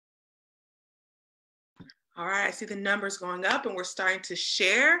All right, I see the numbers going up and we're starting to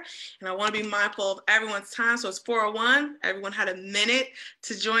share. And I want to be mindful of everyone's time. So it's 4:01. Everyone had a minute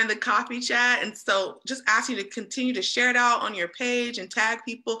to join the coffee chat. And so just ask you to continue to share it out on your page and tag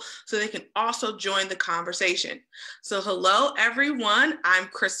people so they can also join the conversation. So hello, everyone. I'm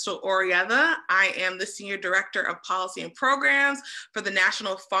Crystal Orietta. I am the Senior Director of Policy and Programs for the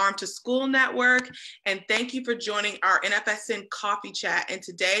National Farm to School Network. And thank you for joining our NFSN coffee chat. And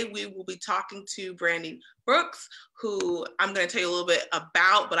today we will be talking to Brandy Brooks, who I'm going to tell you a little bit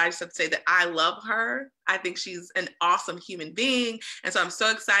about, but I just have to say that I love her. I think she's an awesome human being. And so I'm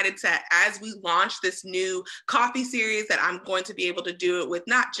so excited to, as we launch this new coffee series, that I'm going to be able to do it with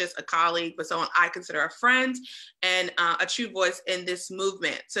not just a colleague, but someone I consider a friend and a true voice in this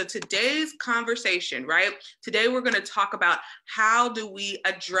movement. So today's conversation, right? Today we're going to talk about how do we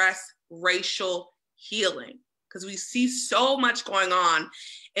address racial healing? Because we see so much going on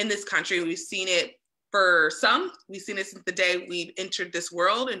in this country. We've seen it for some, we've seen it since the day we've entered this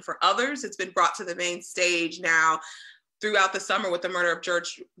world. And for others, it's been brought to the main stage now throughout the summer with the murder of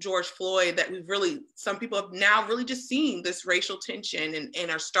George Floyd, that we've really, some people have now really just seen this racial tension and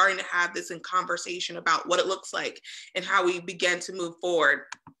are starting to have this in conversation about what it looks like and how we begin to move forward.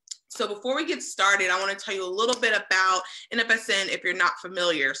 So before we get started, I want to tell you a little bit about NFSN if you're not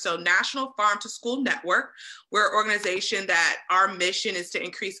familiar. So National Farm to School Network, we're an organization that our mission is to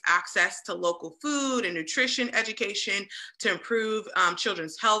increase access to local food and nutrition education to improve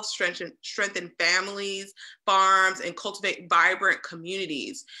children's health, strengthen families, farms, and cultivate vibrant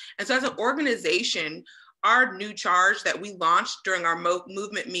communities. And so as an organization, our new charge that we launched during our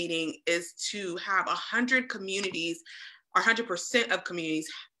movement meeting is to have 100 communities, or 100% of communities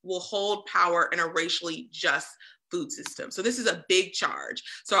will hold power in a racially just food system. So this is a big charge.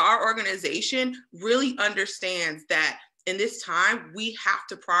 So our organization really understands that in this time, we have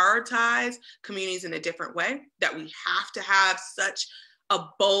to prioritize communities in a different way, that we have to have such a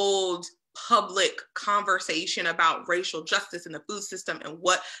bold public conversation about racial justice in the food system and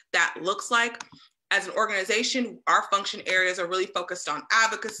what that looks like. As an organization, our function areas are really focused on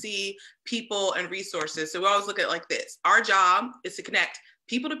advocacy, people, and resources. So we always look at it like this. Our job is to connect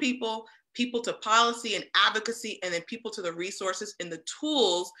people to people, people to policy and advocacy, and then people to the resources and the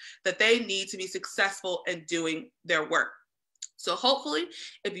tools that they need to be successful in doing their work. So hopefully,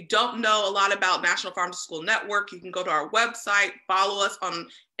 if you don't know a lot about National Farm to School Network, you can go to our website, follow us on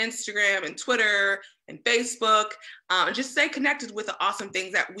Instagram and Twitter and Facebook, and just stay connected with the awesome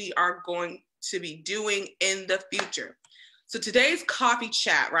things that we are going to be doing in the future. So today's coffee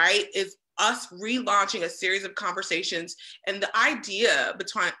chat, right, is us relaunching a series of conversations. And the idea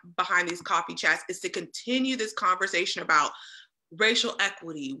behind these coffee chats is to continue this conversation about racial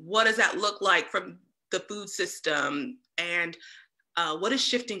equity. What does that look like from the food system? And what is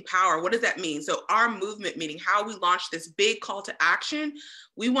shifting power? What does that mean? So our movement meeting, how we launched this big call to action,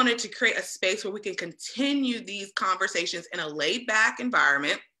 we wanted to create a space where we can continue these conversations in a laid back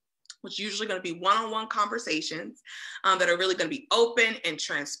environment, which is usually going to be one-on-one conversations that are really going to be open and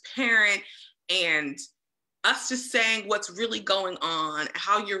transparent, and us just saying what's really going on,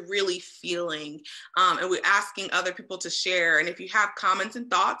 how you're really feeling. And we're asking other people to share. And if you have comments and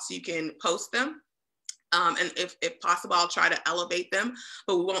thoughts, you can post them. And if possible, I'll try to elevate them,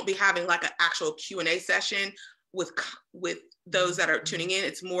 but we won't be having like an actual Q&A session with those that are tuning in.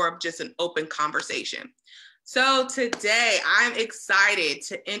 It's more of just an open conversation. So today I'm excited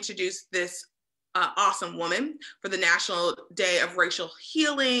to introduce this awesome woman for the National Day of Racial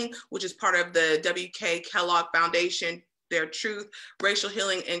Healing, which is part of the W.K. Kellogg Foundation, their Truth, Racial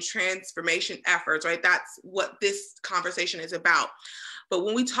Healing and Transformation efforts, right? That's what this conversation is about. But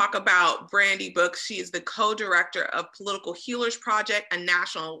when we talk about Brandy Brooks, she is the co-director of Political Healers Project, a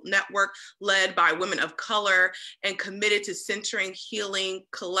national network led by women of color and committed to centering healing,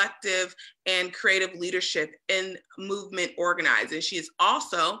 collective, and creative leadership in movement organizing. She is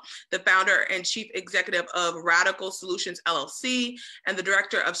also the founder and chief executive of Radical Solutions LLC and the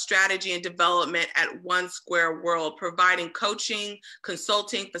director of strategy and development at One Square World, providing coaching,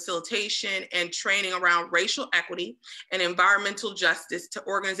 consulting, facilitation, and training around racial equity and environmental justice to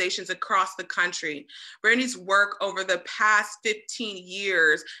organizations across the country. Brandy's work over the past 15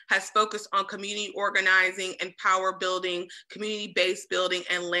 years has focused on community organizing and power building, community-based building,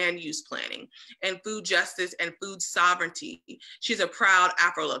 and land use planning, and food justice and food sovereignty. She's a proud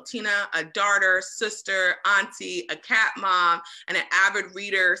Afro-Latina, a daughter, sister, auntie, a cat mom, and an avid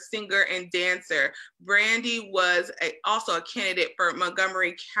reader, singer, and dancer. Brandy was also a candidate for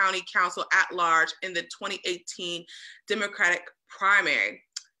Montgomery County Council at Large in the 2018 Democratic primary.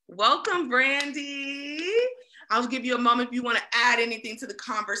 Welcome, Brandy. I'll give you a moment if you want to add anything to the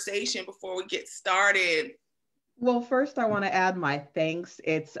conversation before we get started. Well, first, I want to add my thanks.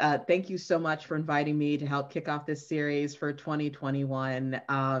 It's thank you so much for inviting me to help kick off this series for 2021.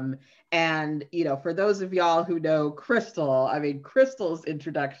 And for those of y'all who know Crystal, I mean, Crystal's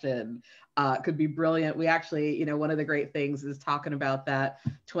introduction could be brilliant. We actually, one of the great things is talking about that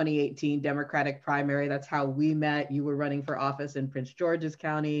 2018 Democratic primary. That's how we met. You were running for office in Prince George's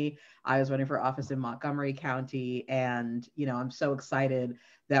County. I was running for office in Montgomery County, and I'm so excited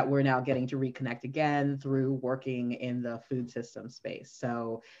that we're now getting to reconnect again through working in the food system space.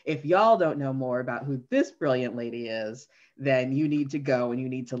 So if y'all don't know more about who this brilliant lady is, then you need to go and you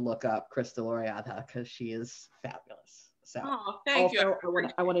need to look up Crystal Oriadha, because she is fabulous. So thank you. Also,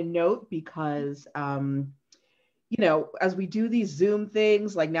 I want to note, because as we do these Zoom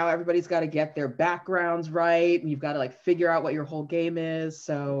things, like now everybody's got to get their backgrounds right, and you've got to like figure out what your whole game is.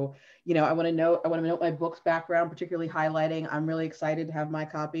 So, I want to note my book's background, particularly highlighting, I'm really excited to have my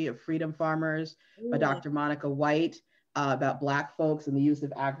copy of Freedom Farmers by Dr. Monica White, about Black folks and the use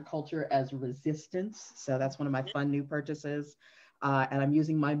of agriculture as resistance. So that's one of my fun new purchases. And I'm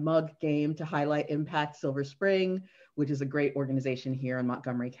using my mug game to highlight Impact Silver Spring, which is a great organization here in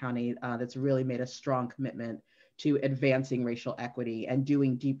Montgomery County that's really made a strong commitment to advancing racial equity and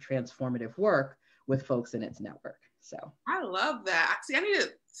doing deep transformative work with folks in its network. So I love that. See, I need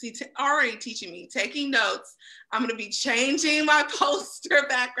to already teaching me, taking notes. I'm going to be changing my poster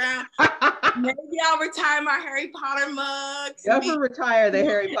background. Maybe I'll retire my Harry Potter mug. Never retire the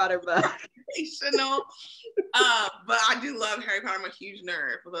Harry Potter mug. But I do love Harry Potter. I'm a huge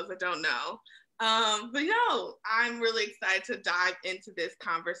nerd, for those that don't know. But I'm really excited to dive into this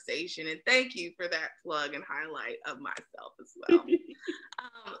conversation, and thank you for that plug and highlight of myself as well.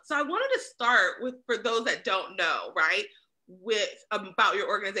 So I wanted to start with, for those that don't know, right, with about your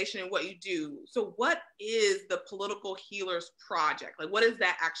organization and what you do. So what is the Political Healers Project? Like, what does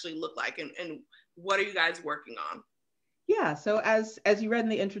that actually look like, and what are you guys working on? Yeah, so as you read in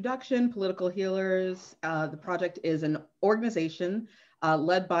the introduction, Political Healers, the project is an organization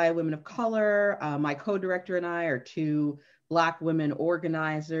led by women of color. My co-director and I are two Black women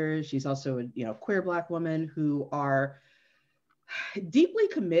organizers. She's also a queer Black woman, who are deeply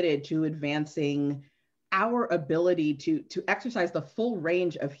committed to advancing our ability to exercise the full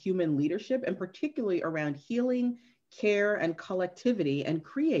range of human leadership, and particularly around healing, care, and collectivity and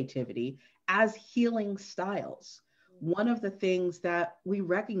creativity as healing styles. One of the things that we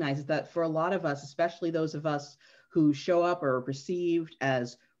recognize is that for a lot of us, especially those of us who show up or are perceived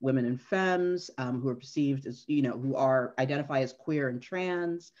as women and femmes, who are perceived as, who are identify as queer and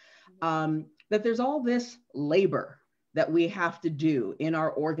trans, that there's all this labor that we have to do in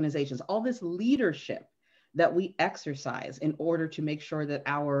our organizations, all this leadership that we exercise in order to make sure that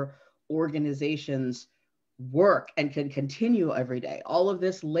our organizations work and can continue every day. All of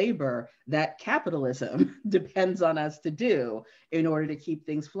this labor that capitalism depends on us to do in order to keep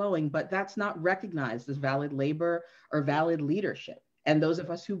things flowing, but that's not recognized as valid labor or valid leadership. And those of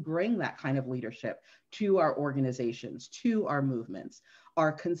us who bring that kind of leadership to our organizations, to our movements,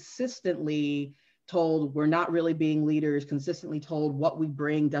 are consistently told we're not really being leaders, consistently told what we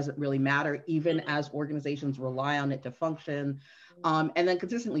bring doesn't really matter, even as organizations rely on it to function, and then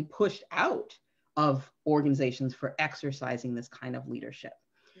consistently pushed out of organizations for exercising this kind of leadership.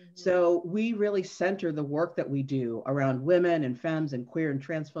 So we really center the work that we do around women and femmes and queer and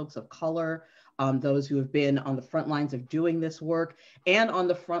trans folks of color, those who have been on the front lines of doing this work and on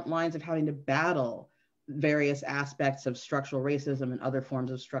the front lines of having to battle various aspects of structural racism and other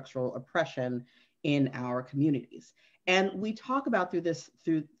forms of structural oppression in our communities. And we talk about through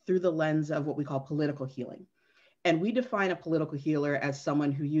the lens of what we call political healing. And we define a political healer as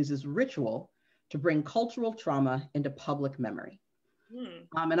someone who uses ritual to bring cultural trauma into public memory. And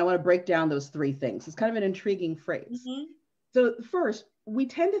I want to break down those three things. It's kind of an intriguing phrase. So first, we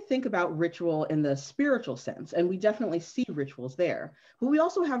tend to think about ritual in the spiritual sense, and we definitely see rituals there, but we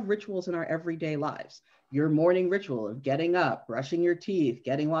also have rituals in our everyday lives. Your morning ritual of getting up, brushing your teeth,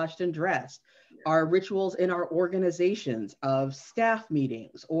 getting washed and dressed, our rituals in our organizations of staff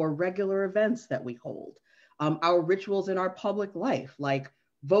meetings or regular events that we hold, our rituals in our public life, like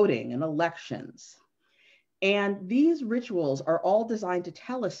voting and elections. And these rituals are all designed to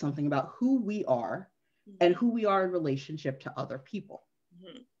tell us something about who we are and who we are in relationship to other people.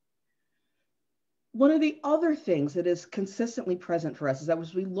 One of the other things that is consistently present for us is that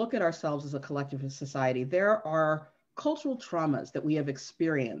as we look at ourselves as a collectivist society, there are cultural traumas that we have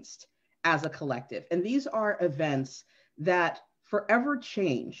experienced as a collective. And these are events that forever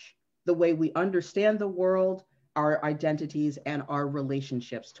change the way we understand the world, our identities, and our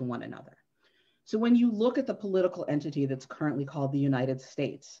relationships to one another. So when you look at the political entity that's currently called the United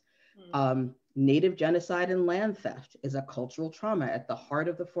States, Native genocide and land theft is a cultural trauma at the heart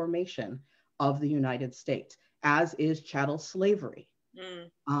of the formation of the United States, as is chattel slavery.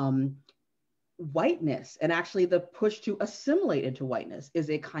 Whiteness, and actually the push to assimilate into whiteness,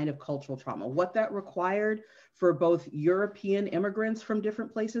 is a kind of cultural trauma. What that required for both European immigrants from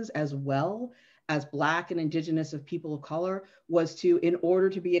different places as well as Black and Indigenous of people of color was to, in order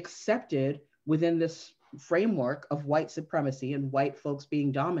to be accepted within this framework of white supremacy and white folks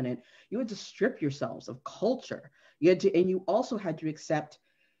being dominant, you had to strip yourselves of culture. You had to, and you also had to accept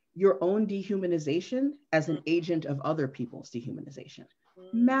your own dehumanization as an agent of other people's dehumanization.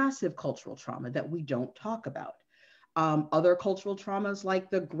 Massive cultural trauma that we don't talk about. Other cultural traumas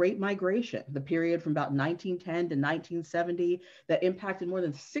like the Great Migration, the period from about 1910 to 1970 that impacted more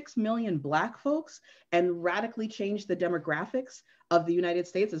than 6 million Black folks and radically changed the demographics of the United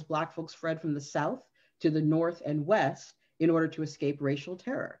States as Black folks fled from the South to the North and West in order to escape racial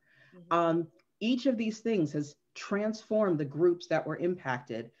terror. Each of these things has transformed the groups that were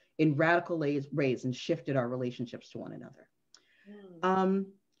impacted in radical ways and shifted our relationships to one another.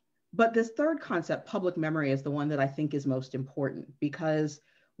 But this third concept, public memory, is the one that I think is most important, because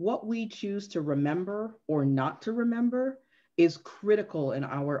what we choose to remember or not to remember is critical in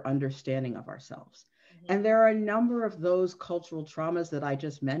our understanding of ourselves. And there are a number of those cultural traumas that I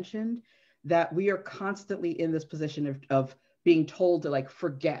just mentioned that we are constantly in this position of being told to like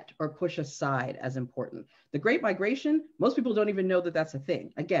forget or push aside as important. The Great Migration, most people don't even know that that's a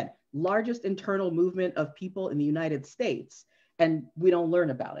thing. Again, largest internal movement of people in the United States, and we don't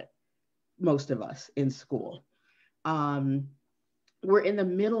learn about it, most of us in school. We're in the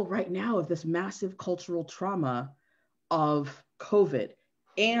middle right now of this massive cultural trauma of COVID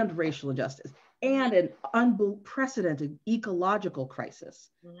and racial injustice and an unprecedented ecological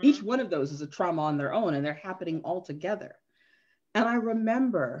crisis. Each one of those is a trauma on their own, and they're happening all together. And I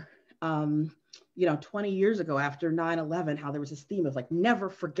remember, 20 years ago after 9/11, how there was this theme of like, never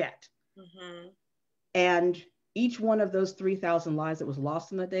forget. And each one of those 3,000 lives that was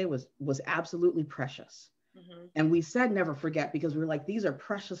lost in that day was absolutely precious. And we said never forget because we were like, these are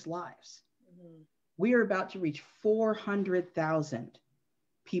precious lives. We are about to reach 400,000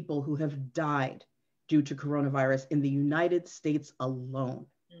 people who have died due to coronavirus in the United States alone.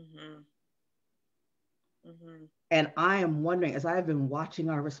 And I am wondering, as I've been watching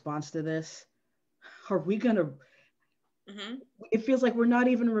our response to this, are we gonna, it feels like we're not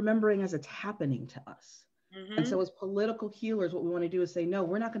even remembering as it's happening to us. And so as political healers, what we want to do is say, no,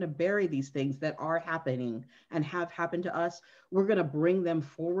 we're not going to bury these things that are happening and have happened to us. We're going to bring them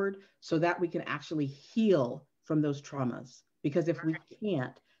forward so that we can actually heal from those traumas. Because if we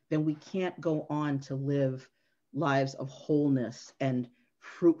can't, then we can't go on to live lives of wholeness and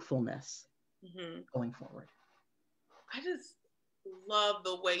fruitfulness going forward. I just love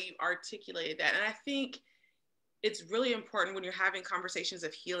the way you articulated that. And I think it's really important when you're having conversations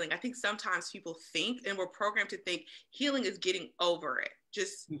of healing. I think sometimes people think, and we're programmed to think, healing is getting over it,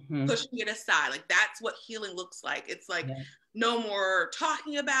 just pushing it aside. Like that's what healing looks like. It's like no more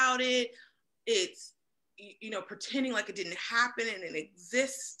talking about it. It's, pretending like it didn't happen and it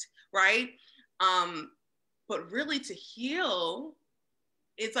exists, right? But really to heal,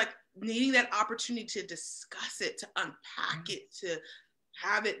 it's like needing that opportunity to discuss it, to unpack it, to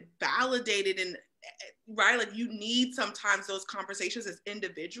have it validated, and right, like you need sometimes those conversations as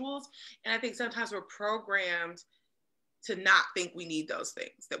individuals. And I think sometimes we're programmed to not think we need those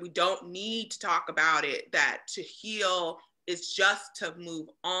things, that we don't need to talk about it, that to heal is just to move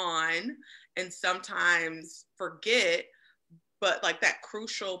on, and sometimes forget. But like that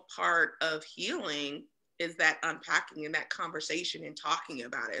crucial part of healing is that unpacking and that conversation and talking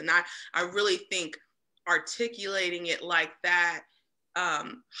about it. And I really think articulating it like that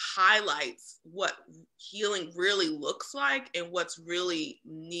highlights what healing really looks like and what's really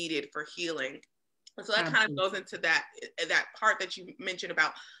needed for healing. And so that kind of goes into that part that you mentioned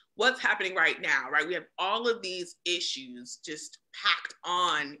about what's happening right now, right? We have all of these issues just packed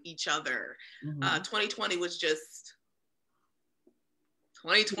on each other. 2020 was just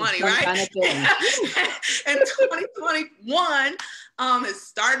 2020, right? Kind of and 2021 it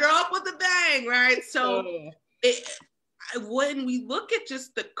started off with a bang, right? So when we look at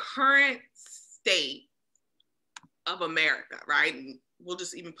just the current state of America, right? And we'll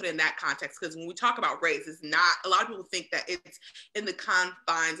just even put it in that context, because when we talk about race, it's not, a lot of people think that it's in the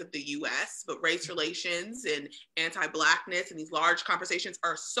confines of the US, but race relations and anti-Blackness and these large conversations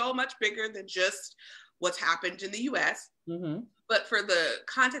are so much bigger than just what's happened in the US. But for the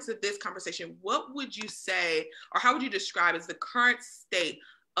context of this conversation, what would you say, or how would you describe as the current state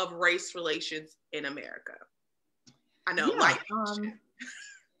of race relations in America? I know,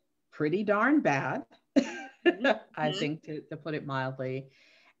 pretty darn bad, I Mm-hmm. think, to put it mildly.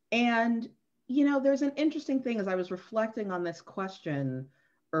 And, you know, there's an interesting thing as I was reflecting on this question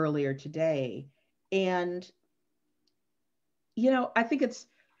earlier today. And, you know, I think it's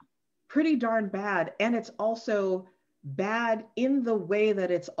pretty darn bad. And it's also bad in the way that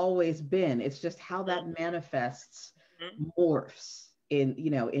it's always been. It's just how that manifests morphs in,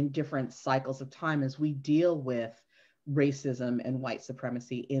 you know, in different cycles of time as we deal with racism and white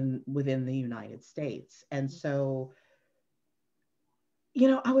supremacy in within the United States. And so, you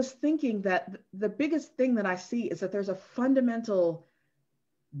know, I was thinking that the biggest thing that I see is that there's a fundamental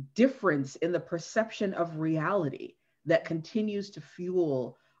difference in the perception of reality that continues to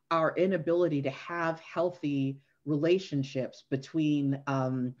fuel our inability to have healthy relationships between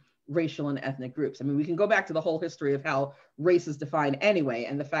racial and ethnic groups. I mean, we can go back to the whole history of how race is defined anyway,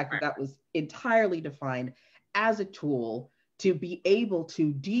 and the fact that that was entirely defined as a tool to be able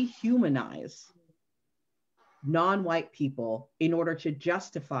to dehumanize non-white people in order to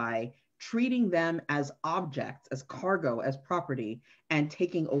justify treating them as objects, as cargo, as property, and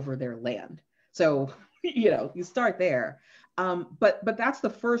taking over their land. So, you know, you start there. But that's the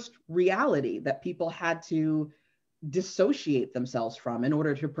first reality that people had to dissociate themselves from in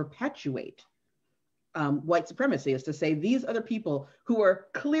order to perpetuate white supremacy, is to say these other people who are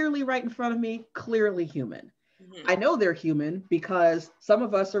clearly right in front of me, clearly human. Mm-hmm. I know they're human because some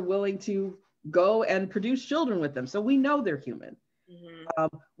of us are willing to go and produce children with them. So we know they're human.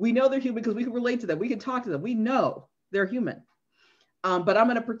 Mm-hmm. We know they're human because we can relate to them. We can talk to them. We know they're human. But I'm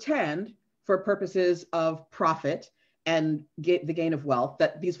going to pretend for purposes of profit and get the gain of wealth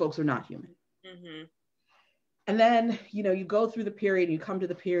that these folks are not human. Mm-hmm. And then, you know, you go through the period, you come to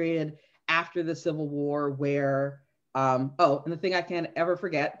the period after the Civil War where, and the thing I can't ever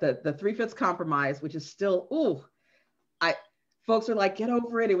forget, the 3/5 compromise, which is still, folks are like, get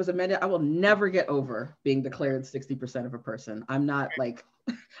over it. It was amended. I will never get over being declared 60% of a person. I'm not like,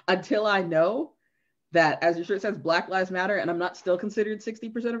 until I know that, as your shirt says, Black Lives Matter, and I'm not still considered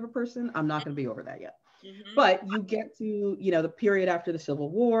 60% of a person, I'm not going to be over that yet. Mm-hmm. But you get to, you know, the period after the Civil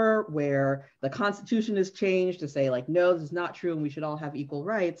War where the Constitution is changed to say like, no, this is not true and we should all have equal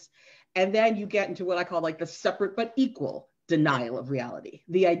rights. And then you get into what I call like the separate but equal denial of reality.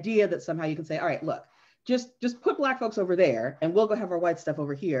 The idea that somehow you can say, all right, look, just put Black folks over there and we'll go have our white stuff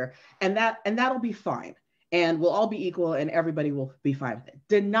over here. And that'll be fine. And we'll all be equal and everybody will be fine with it.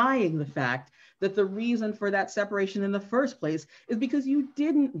 Denying the fact that the reason for that separation in the first place is because you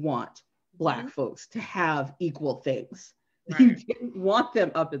didn't want Black folks to have equal things. Right. You didn't want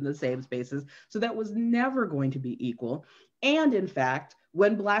them up in the same spaces. So that was never going to be equal. And in fact,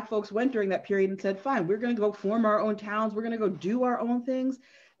 when Black folks went during that period and said, fine, we're going to go form our own towns, we're going to go do our own things,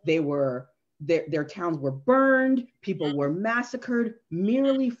 their towns were burned, people were massacred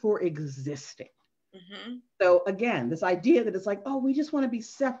merely for existing. Mm-hmm. So again, this idea that it's like, oh, we just want to be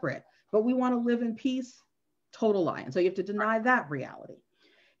separate, but we want to live in peace, total lie. And so you have to deny that reality.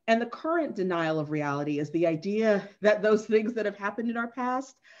 And the current denial of reality is the idea that those things that have happened in our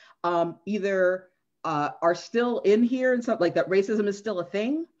past either are still in here and something like that racism is still a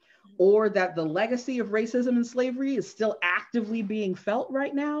thing, or that the legacy of racism and slavery is still actively being felt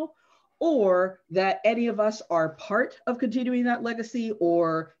right now, or that any of us are part of continuing that legacy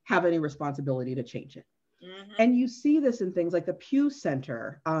or have any responsibility to change it. Mm-hmm. And you see this in things like the Pew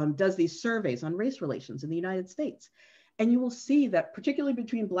Center does these surveys on race relations in the United States. And you will see that particularly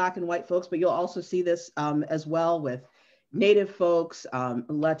between Black and white folks, but you'll also see this as well with Native folks,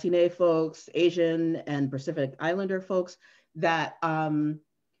 Latine folks, Asian and Pacific Islander folks, that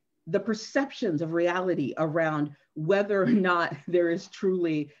the perceptions of reality around whether or not there is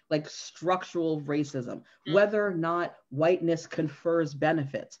truly like structural racism, whether or not whiteness confers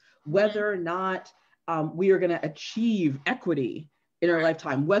benefits, whether or not we are going to achieve equity in our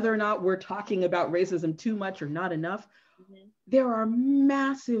lifetime, whether or not we're talking about racism too much or not enough, there are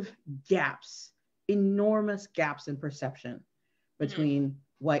massive gaps, enormous gaps in perception between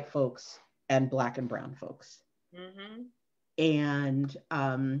white folks and Black and brown folks. Mm-hmm. And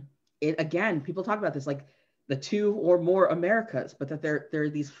again, people talk about this like the two or more Americas, but that there are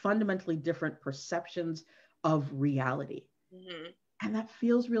these fundamentally different perceptions of reality. Mm-hmm. And that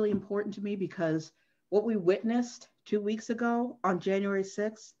feels really important to me because what we witnessed 2 weeks ago on January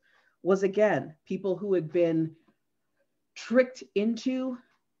 6th was, again, people who had been tricked into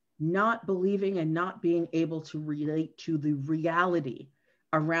not believing and not being able to relate to the reality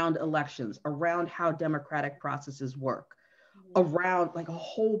around elections, around how democratic processes work, around like a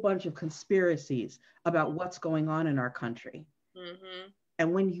whole bunch of conspiracies about what's going on in our country. Mm-hmm.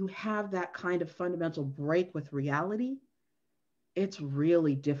 And when you have that kind of fundamental break with reality, it's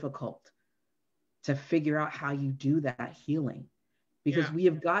really difficult to figure out how you do that healing, because Yeah. we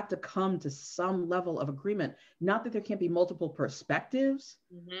have got to come to some level of agreement. Not that there can't be multiple perspectives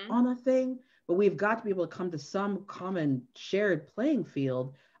Mm-hmm. on a thing, but we've got to be able to come to some common shared playing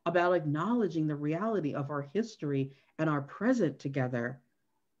field about acknowledging the reality of our history and our present together,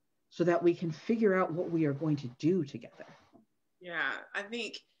 so that we can figure out what we are going to do together. Yeah, I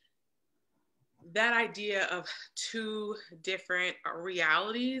think that idea of two different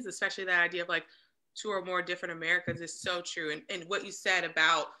realities, especially that idea of like two or more different Americas, is so true. And what you said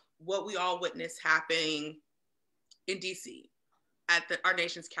about what we all witnessed happening in DC at our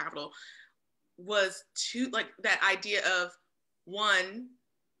nation's capital was two, like that idea of one,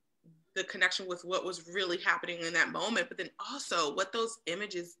 the connection with what was really happening in that moment, but then also what those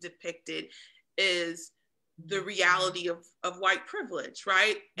images depicted is the reality of white privilege,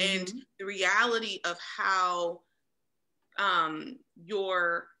 right? Mm-hmm. And the reality of how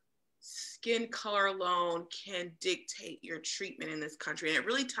your skin color alone can dictate your treatment in this country. And it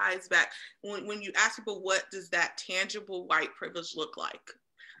really ties back when you ask people, what does that tangible white privilege look like?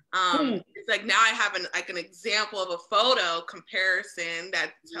 It's like now I have an example of a photo comparison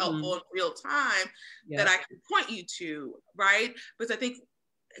that's helpful in real time that I can point you to, right? Because I think,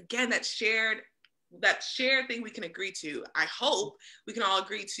 again, that shared thing we can agree to. I hope we can all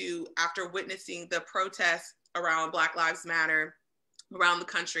agree to, after witnessing the protests around Black Lives Matter around the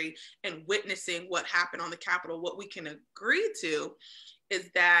country and witnessing what happened on the Capitol, what we can agree to is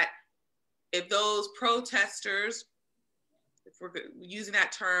that if those protesters, if we're using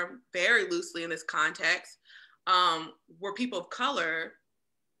that term very loosely in this context, were people of color,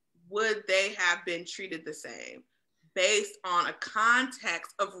 would they have been treated the same based on a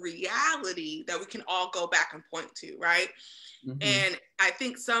context of reality that we can all go back and point to, right? Mm-hmm. And I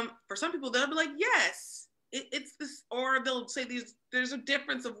think for some people, they'll be like, yes, it's this, or they'll say there's a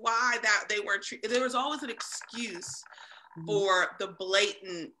difference of why that they weren't treated. There was always an excuse for the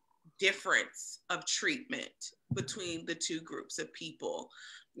blatant difference of treatment between the two groups of people.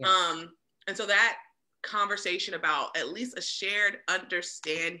 Yes. And so that conversation about at least a shared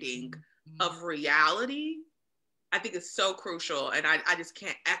understanding of reality, I think is so crucial. And I just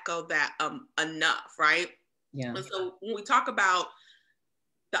can't echo that enough, right? Yeah. And so when we talk about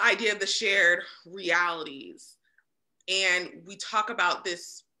the idea of the shared realities, and we talk about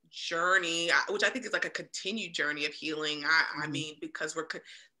this journey, which I think is like a continued journey of healing. I mean, because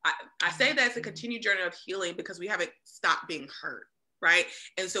I say that it's a continued journey of healing because we haven't stopped being hurt, right?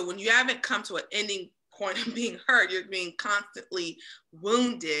 And so when you haven't come to an ending point of being hurt, you're being constantly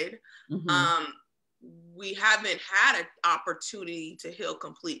wounded. We haven't had an opportunity to heal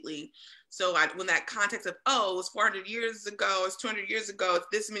completely. So when that context of, oh, it was 400 years ago, it's 200 years ago, it's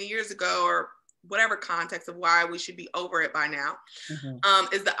this many years ago, or whatever context of why we should be over it by now,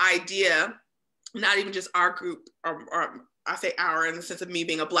 is the idea, not even just our group, or I say our in the sense of me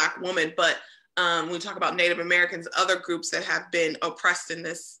being a Black woman, but when we talk about Native Americans, other groups that have been oppressed in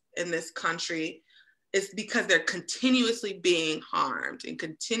this country, is because they're continuously being harmed and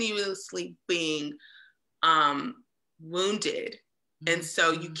continuously being wounded. And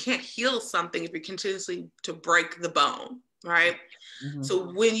so you can't heal something if you're continuously to break the bone, right?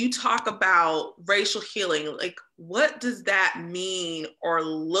 So when you talk about racial healing, like, what does that mean or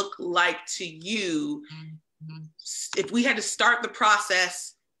look like to you? If we had to start the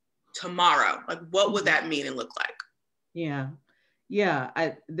process tomorrow, like, what would that mean and look like? Yeah.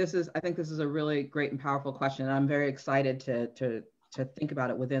 I think this is a really great and powerful question. And I'm very excited to think about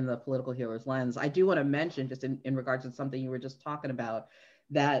it within the political healer's lens. I do want to mention, just in regards to something you were just talking about,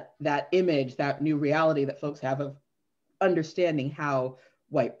 that image, that new reality that folks have of understanding how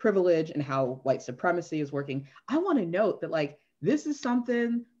white privilege and how white supremacy is working. I want to note that, like, this is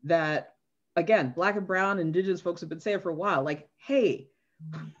something that, again, Black and brown Indigenous folks have been saying for a while, like, hey,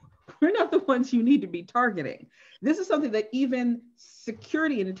 we're not the ones you need to be targeting. This is something that even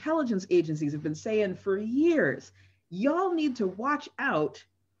security and intelligence agencies have been saying for years. Y'all need to watch out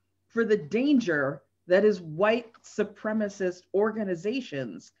for the danger that is white supremacist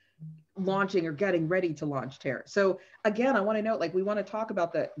organizations launching or getting ready to launch terror. So again, I want to note, like, we want to talk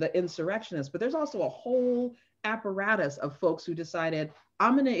about the insurrectionists, but there's also a whole apparatus of folks who decided,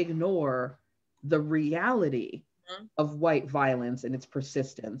 I'm going to ignore the reality of white violence and its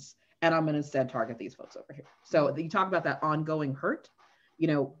persistence, and I'm going to instead target these folks over here. So you talk about that ongoing hurt.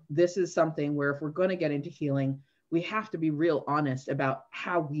 This is something where if we're going to get into healing, we have to be real honest about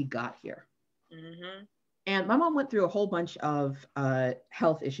how we got here. And my mom went through a whole bunch of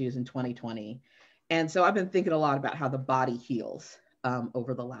health issues in 2020. And so I've been thinking a lot about how the body heals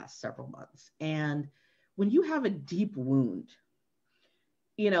over the last several months. And when you have a deep wound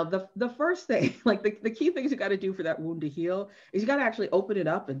the first thing, like the key things you got to do for that wound to heal is you got to actually open it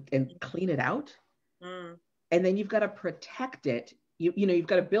up and clean it out. Mm. And then you've got to protect it. You've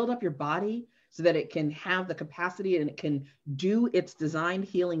got to build up your body so that it can have the capacity and it can do its designed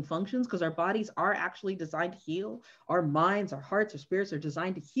healing functions, because our bodies are actually designed to heal. Our minds, our hearts, our spirits are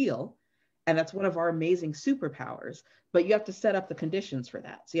designed to heal. And that's one of our amazing superpowers. But you have to set up the conditions for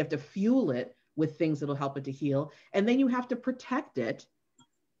that. So you have to fuel it with things that'll help it to heal. And then you have to protect it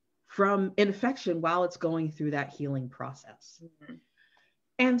from infection while it's going through that healing process. Mm-hmm.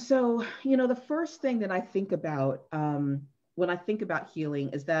 And so, the first thing that I think about when I think about healing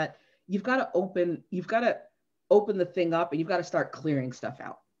is that you've got to open the thing up, and you've got to start clearing stuff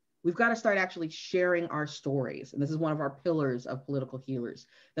out. We've got to start actually sharing our stories. And this is one of our pillars of political healers,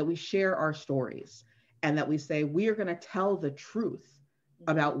 that we share our stories and that we say, we are going to tell the truth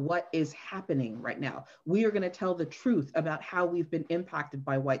about what is happening right now. We are going to tell the truth about how we've been impacted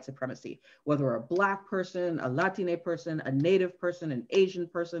by white supremacy, whether a Black person, a Latina person, a Native person, an Asian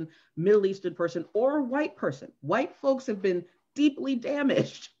person, Middle Eastern person, or a white person. White folks have been deeply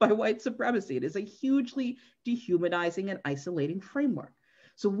damaged by white supremacy. It is a hugely dehumanizing and isolating framework.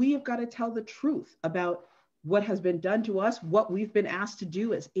 So we have got to tell the truth about what has been done to us, what we've been asked to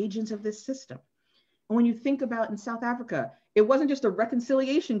do as agents of this system. And when you think about in South Africa, it wasn't just a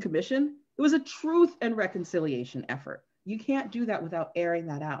reconciliation commission, it was a truth and reconciliation effort. You can't do that without airing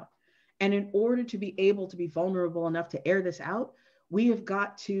that out. And in order to be able to be vulnerable enough to air this out, we have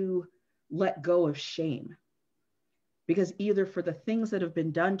got to let go of shame. Because either for the things that have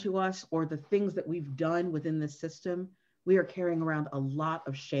been done to us or the things that we've done within the system, we are carrying around a lot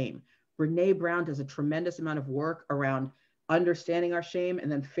of shame. Brene Brown does a tremendous amount of work around understanding our shame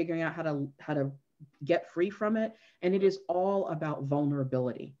and then figuring out how to get free from it. And it is all about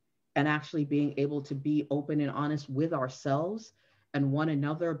vulnerability and actually being able to be open and honest with ourselves and one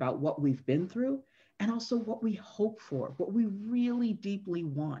another about what we've been through, and also what we hope for, what we really deeply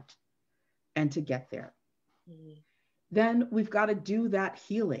want, and to get there. Mm-hmm. Then we've got to do that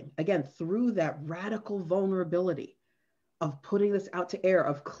healing, again, through that radical vulnerability of putting this out to air,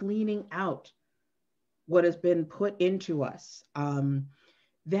 of cleaning out what has been put into us.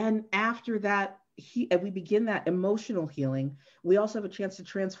 Then after that, we begin that emotional healing, we also have a chance to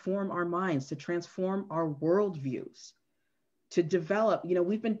transform our minds, to transform our worldviews, to develop,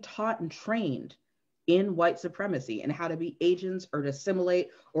 we've been taught and trained in white supremacy and how to be agents or to assimilate,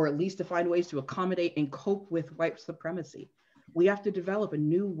 or at least to find ways to accommodate and cope with white supremacy. We have to develop a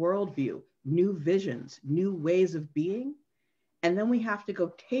new worldview, new visions, new ways of being. And then we have to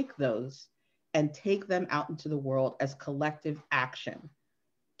go take those and take them out into the world as collective action,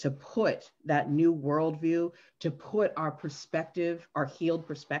 to put that new worldview, to put our perspective, our healed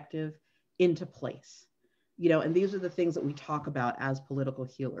perspective into place. And these are the things that we talk about as political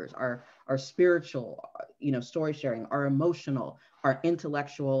healers, our spiritual, story sharing, our emotional, our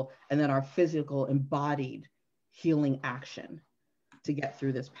intellectual, and then our physical embodied healing action to get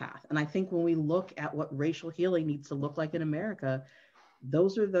through this path. And I think when we look at what racial healing needs to look like in America,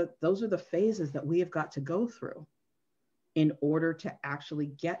 those are the phases that we have got to go through in order to actually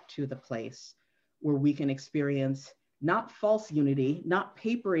get to the place where we can experience not false unity, not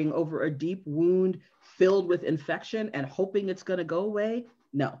papering over a deep wound filled with infection and hoping it's going to go away.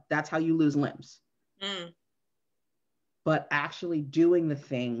 No, that's how you lose limbs. Mm. But actually doing the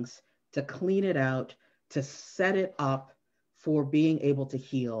things to clean it out, to set it up for being able to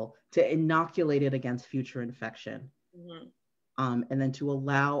heal, to inoculate it against future infection. Mm-hmm. And then to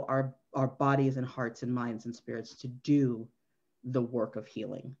allow our bodies and hearts and minds and spirits to do the work of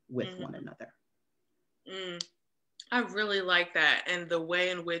healing with mm-hmm. one another. Mm. I really like that. And the way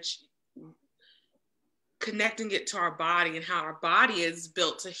in which connecting it to our body and how our body is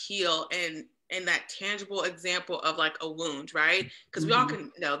built to heal, and that tangible example of like a wound, right? Because mm-hmm. we all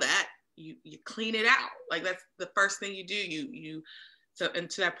can know that you clean it out. Like that's the first thing you do. So, and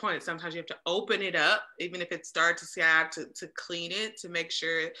to that point, sometimes you have to open it up, even if it starts to scab, to clean it, to make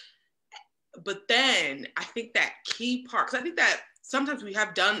sure. But then I think that key part, because I think that sometimes we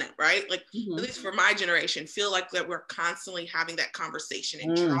have done that, right? Like, mm-hmm. at least for my generation, feel like that we're constantly having that conversation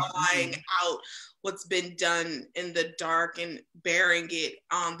and drawing out what's been done in the dark and bearing it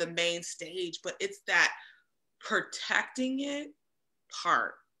on the main stage. But it's that protecting it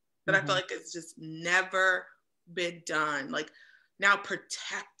part that mm-hmm. I feel like it's just never been done. Like now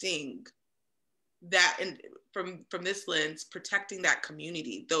protecting that, and from this lens, protecting that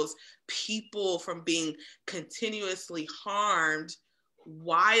community, those people from being continuously harmed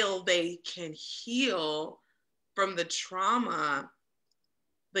while they can heal from the trauma.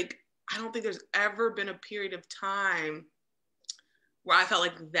 Like, I don't think there's ever been a period of time where I felt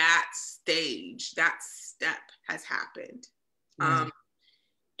like that stage, that step has happened.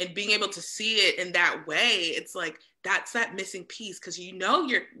 And being able to see it in that way, it's like, that's that missing piece, because you know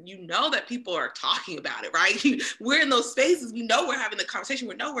that people are talking about it, right? We're in those spaces, we know we're having the conversation,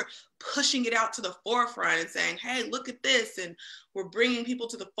 we know we're pushing it out to the forefront and saying, hey, look at this, and we're bringing people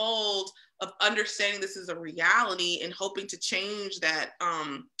to the fold of understanding this is a reality and hoping to change that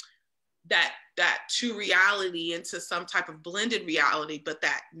that true reality into some type of blended reality. But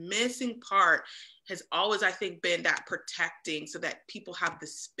that missing part has always, I think, been that protecting, so that people have the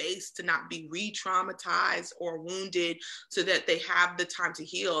space to not be re-traumatized or wounded, so that they have the time to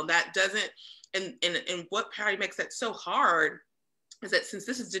heal. And that doesn't, and what probably makes that so hard is that since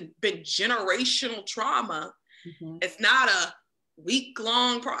this has been generational trauma, it's not a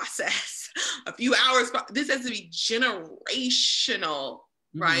week-long process, a few hours, this has to be generational,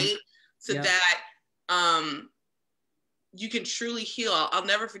 right? So that you can truly heal. I'll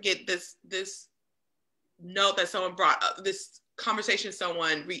never forget this note that someone brought up, this conversation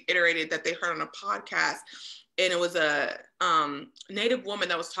someone reiterated that they heard on a podcast, and it was a Native woman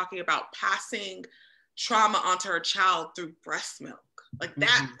that was talking about passing trauma onto her child through breast milk, like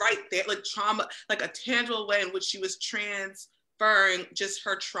that right there, like trauma, like a tangible way in which she was transferring just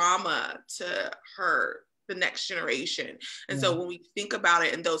her trauma to the next generation. And so when we think about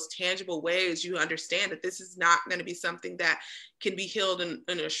it in those tangible ways, you understand that this is not going to be something that can be healed in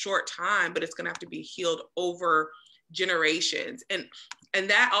a short time, but it's going to have to be healed over generations. And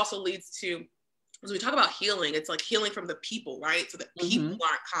that also leads to, as we talk about healing, it's like healing from the people, right? So that people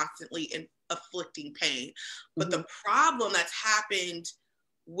aren't constantly afflicting pain. But the problem that's happened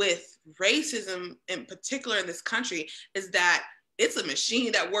with racism in particular in this country is that it's a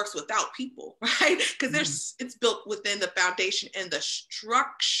machine that works without people, right? Because it's built within the foundation and the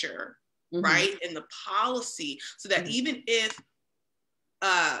structure, right? And the policy, so that even if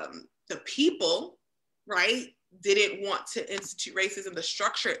the people, right, didn't want to institute racism, the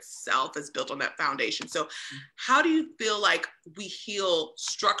structure itself is built on that foundation. So how do you feel like we heal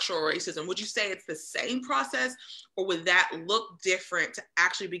structural racism? Would you say it's the same process, or would that look different to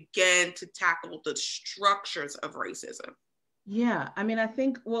actually begin to tackle the structures of racism? Yeah, I mean, I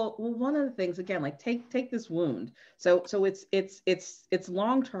think well, one of the things, again, like take this wound. So it's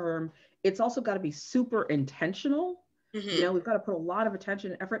long term. It's also got to be super intentional. You know, we've got to put a lot of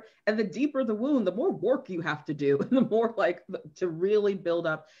attention and effort. And the deeper the wound, the more work you have to do, and the more like to really build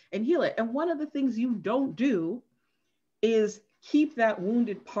up and heal it. And one of the things you don't do is keep that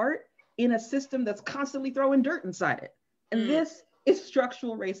wounded part in a system that's constantly throwing dirt inside it. And this is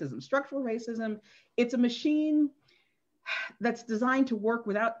structural racism. Structural racism, it's a machine that's designed to work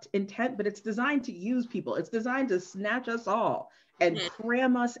without intent, but it's designed to use people. It's designed to snatch us all and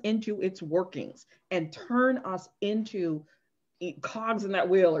cram us into its workings and turn us into cogs in that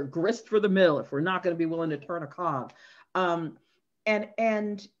wheel, or grist for the mill if we're not going to be willing to turn a cog.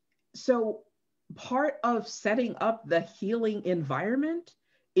 And so part of setting up the healing environment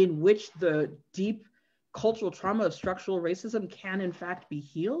in which the deep cultural trauma of structural racism can in fact be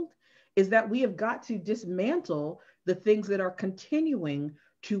healed is that we have got to dismantle the things that are continuing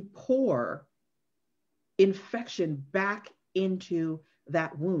to pour infection back into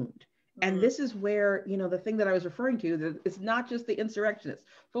that wound. And this is where, you know, the thing that I was referring to, that it's not just the insurrectionists.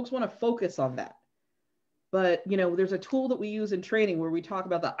 Folks want to focus on that. But, you know, there's a tool that we use in training where we talk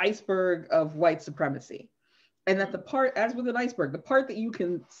about the iceberg of white supremacy. And that the part, as with an iceberg, the part that you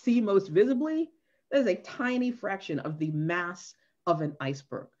can see most visibly, that is a tiny fraction of the mass of an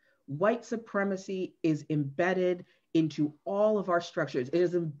iceberg. White supremacy is embedded into all of our structures. It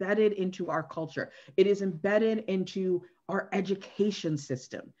is embedded into our culture. It is embedded into our education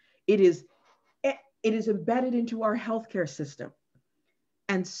system. It is embedded into our healthcare system.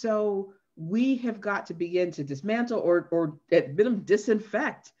 And so we have got to begin to dismantle or at minimum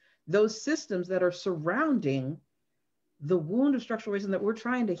disinfect those systems that are surrounding the wound of structural racism that we're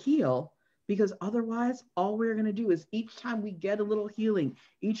trying to heal. Because otherwise, all we're going to do is each time we get a little healing,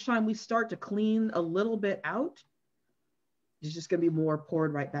 each time we start to clean a little bit out, there's just going to be more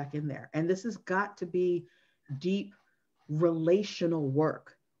poured right back in there. And this has got to be deep relational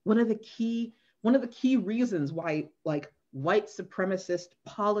work. One of the key reasons why like white supremacist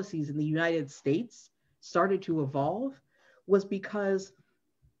policies in the United States started to evolve was because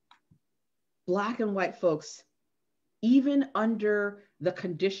Black and white folks, even under the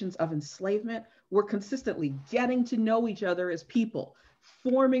conditions of enslavement, were consistently getting to know each other as people,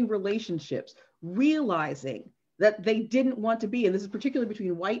 forming relationships, realizing that they didn't want to be. And this is particularly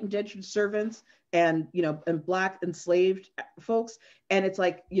between white indentured servants and, you know, and Black enslaved folks. And it's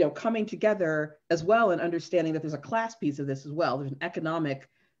like, you know, coming together as well and understanding that there's a class piece of this as well. There's an economic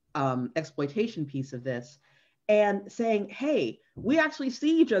exploitation piece of this. And saying, hey, we actually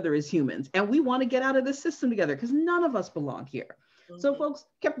see each other as humans and we want to get out of this system together because none of us belong here. Mm-hmm. So folks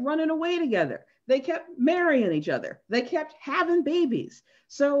kept running away together. They kept marrying each other. They kept having babies.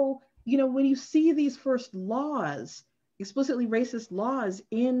 So, you know, when you see these first laws, explicitly racist laws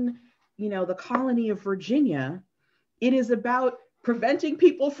in, you know, the colony of Virginia, it is about preventing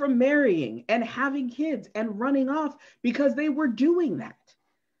people from marrying and having kids and running off because they were doing that.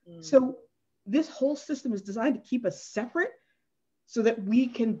 Mm. So this whole system is designed to keep us separate so that we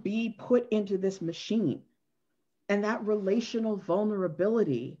can be put into this machine. And that relational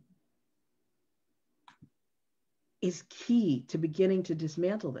vulnerability is key to beginning to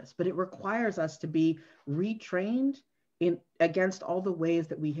dismantle this, but it requires us to be retrained against all the ways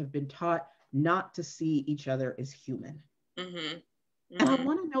that we have been taught not to see each other as human. Mm-hmm. Mm-hmm. And I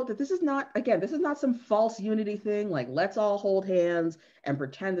want to note that this is not, again, this is not some false unity thing, like let's all hold hands and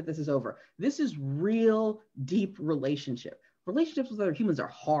pretend that this is over. This is real, deep relationship. Relationships with other humans are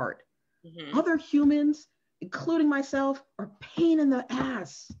hard. Mm-hmm. Other humans, including myself, are pain in the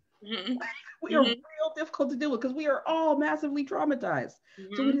ass. Mm-hmm. We are real difficult to deal with because we are all massively traumatized.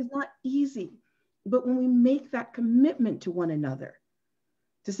 Mm-hmm. So it is not easy. But when we make that commitment to one another,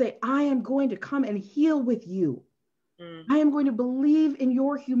 to say, I am going to come and heal with you. I am going to believe in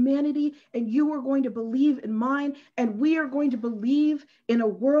your humanity and you are going to believe in mine. And we are going to believe in a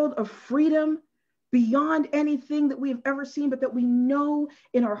world of freedom beyond anything that we have ever seen, but that we know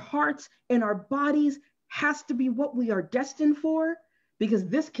in our hearts and our bodies has to be what we are destined for, because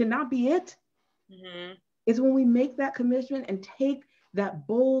this cannot be it. Mm-hmm. It's when we make that commitment and take that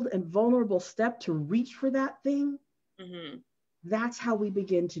bold and vulnerable step to reach for that thing. Mm-hmm. That's how we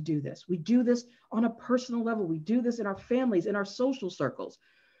begin to do this. We do this on a personal level. We do this in our families, in our social circles.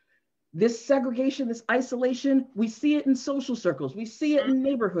 This segregation, this isolation, we see it in social circles. We see it in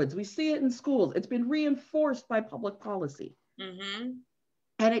neighborhoods. We see it in schools. It's been reinforced by public policy. Mm-hmm.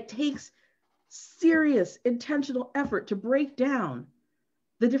 And it takes serious, intentional effort to break down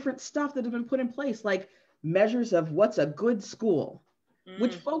the different stuff that has been put in place, like measures of what's a good school,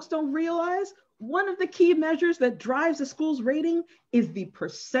 which folks don't realize. One of the key measures that drives a school's rating is the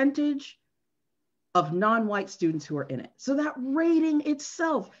percentage of non-white students who are in it. So that rating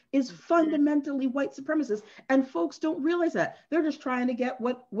itself is fundamentally white supremacist, and folks don't realize that. They're just trying to get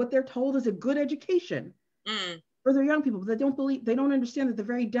what they're told is a good education for their young people, but they don't understand that the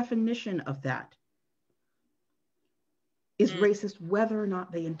very definition of that is racist, whether or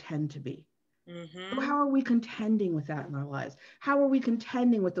not they intend to be. Mm-hmm. So how are we contending with that in our lives? How are we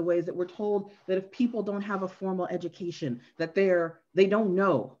contending with the ways that we're told that if people don't have a formal education, that they don't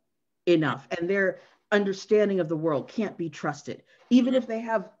know enough and their understanding of the world can't be trusted, even if they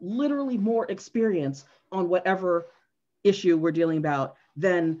have literally more experience on whatever issue we're dealing about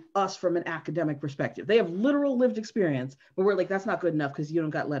than us from an academic perspective. They have literal lived experience, but we're like, that's not good enough because you don't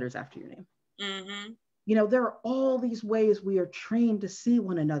got letters after your name. Mm-hmm. You know, there are all these ways we are trained to see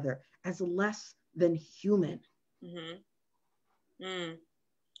one another as less than human. Mm-hmm.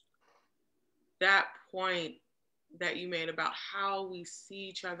 That point that you made about how we see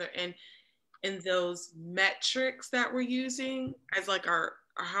each other and those metrics that we're using as like our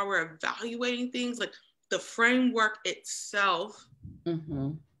how we're evaluating things, like the framework itself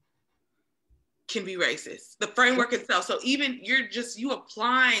can be racist. The framework itself. So even you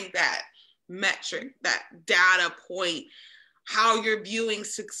applying that metric, that data point, how you're viewing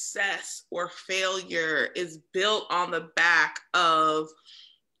success or failure is built on the back of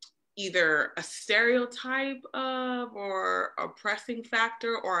either a stereotype of or oppressing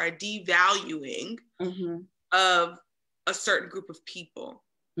factor or a devaluing of a certain group of people.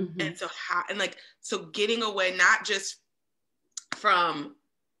 And so getting away not just from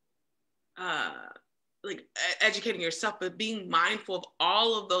educating yourself, but being mindful of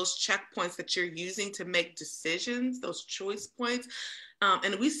all of those checkpoints that you're using to make decisions, those choice points.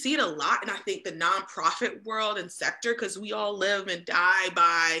 And we see it a lot in, I think, the nonprofit world and sector, because we all live and die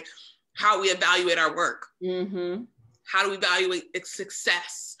by how we evaluate our work. Mm-hmm. How do we evaluate its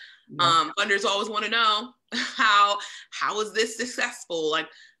success? Yeah. Funders always want to know how is this successful? Like,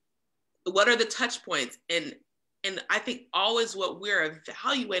 what are the touch points? And I think always what we're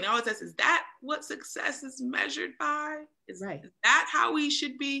evaluating, always asks, is that what success is measured by? Is that how we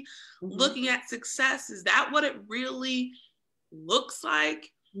should be looking at success? Is that what it really looks like?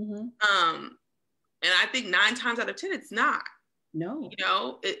 And I think 9 times out of 10, it's not. No. You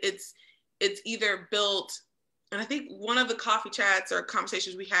know, it's either built And I think one of the coffee chats or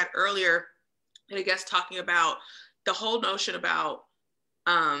conversations we had earlier, and I guess talking about the whole notion about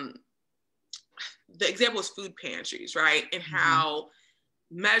the example is food pantries, right? And how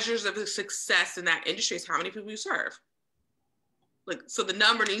measures of success in that industry is how many people you serve. Like, so the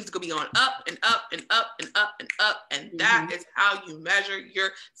number needs to go be on up and up and up and up and up. And that is how you measure your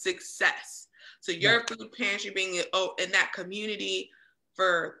success. So your food pantry being in that community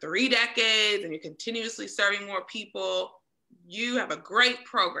for 3 decades and you're continuously serving more people, you have a great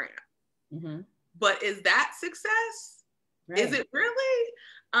program. But is that success? Right. Is it really?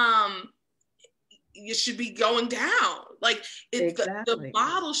 You should be going down. Like, the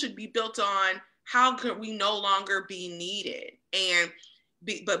model should be built on how can we no longer be needed?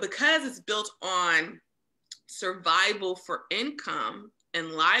 But because it's built on survival for income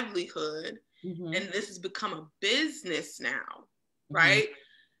and livelihood, and this has become a business now, right?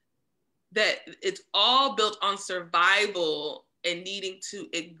 That it's all built on survival and needing to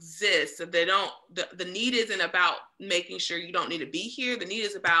exist. So they don't, the need isn't about making sure you don't need to be here. The need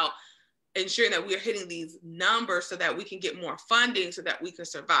is about ensuring that we're hitting these numbers so that we can get more funding so that we can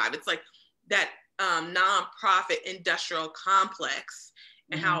survive. It's like that nonprofit industrial complex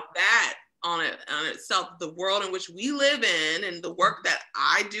and how that on itself, the world in which we live in and the work that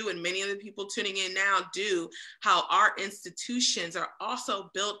I do and many of the people tuning in now do, how our institutions are also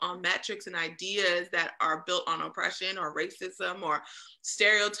built on metrics and ideas that are built on oppression or racism or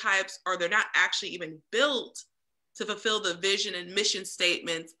stereotypes, or they're not actually even built to fulfill the vision and mission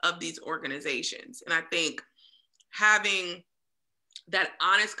statements of these organizations. And I think having that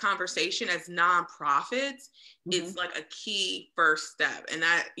honest conversation as nonprofits is like a key first step. And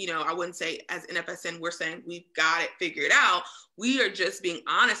that, I wouldn't say as NFSN, we're saying we've got it figured out. We are just being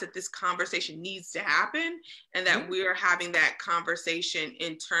honest that this conversation needs to happen and that we are having that conversation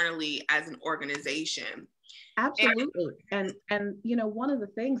internally as an organization. Absolutely. And one of the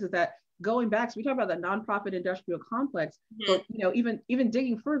things is that going back, so we talk about the nonprofit industrial complex, but even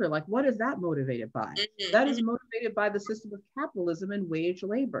digging further, like what is that motivated by? That is motivated by the system of capitalism and wage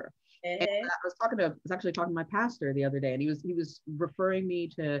labor. And I was actually talking to my pastor the other day, and he was referring me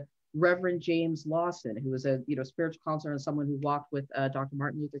to Reverend James Lawson, who was a spiritual counselor and someone who walked with Dr.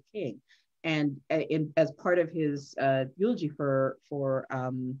 Martin Luther King. And as part of his eulogy for I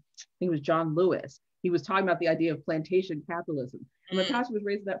think it was John Lewis, he was talking about the idea of plantation capitalism. And my pastor was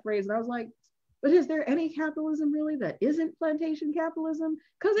raising that phrase, and I was like, but is there any capitalism really that isn't plantation capitalism?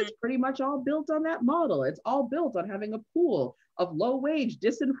 Because it's pretty much all built on that model. It's all built on having a pool of low-wage,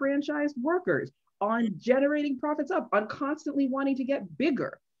 disenfranchised workers, on generating profits up, on constantly wanting to get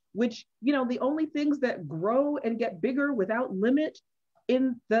bigger, which, the only things that grow and get bigger without limit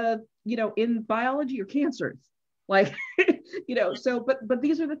in biology are cancers. Like, but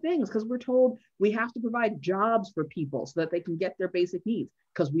these are the things, because we're told we have to provide jobs for people so that they can get their basic needs,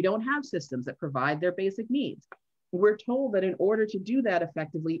 because we don't have systems that provide their basic needs. We're told that in order to do that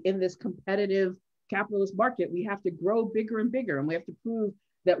effectively in this competitive capitalist market, we have to grow bigger and bigger, and we have to prove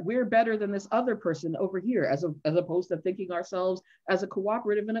that we're better than this other person over here, as opposed to thinking ourselves as a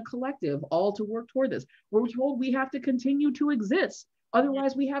cooperative and a collective, all to work toward this. We're told we have to continue to exist,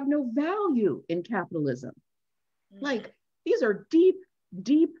 otherwise we have no value in capitalism. Like, these are deep,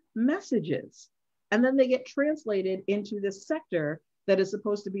 deep messages. And then they get translated into this sector that is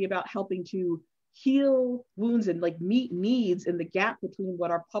supposed to be about helping to heal wounds and like meet needs in the gap between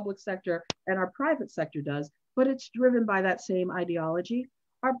what our public sector and our private sector does. But it's driven by that same ideology.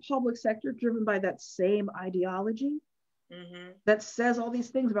 Our public sector driven by that same ideology that says all these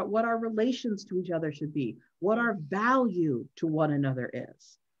things about what our relations to each other should be, what our value to one another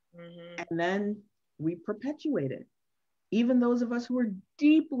is. And then we perpetuate it. Even those of us who are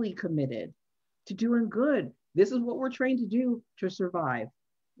deeply committed to doing good, this is what we're trained to do to survive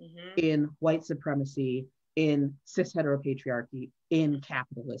in white supremacy, in cis heteropatriarchy, in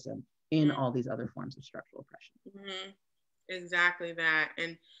capitalism, in all these other forms of structural oppression. Exactly that.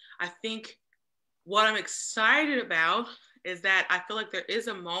 And I think what I'm excited about is that I feel like there is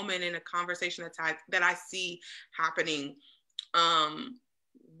a moment in a conversation that I see happening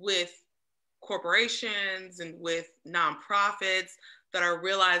with corporations and with nonprofits that are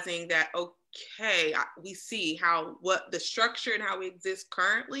realizing that, okay, we see what the structure and how we exist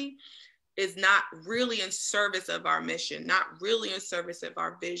currently is not really in service of our mission, not really in service of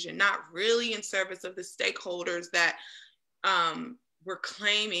our vision, not really in service of the stakeholders that we're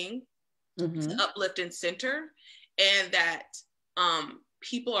claiming to uplift and center, and that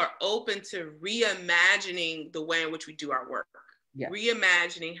people are open to reimagining the way in which we do our work.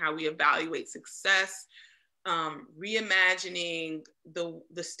 Reimagining how we evaluate success, reimagining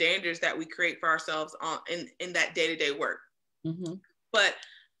the standards that we create for ourselves in that day-to-day work. Mm-hmm. But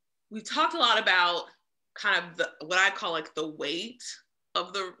we talked a lot about kind of what I call like the weight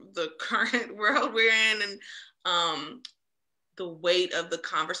of the current world we're in, and the weight of the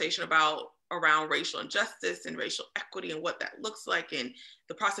conversation around racial injustice and racial equity and what that looks like, and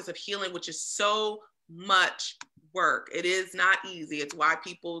the process of healing, which is so much work. It is not easy. It's why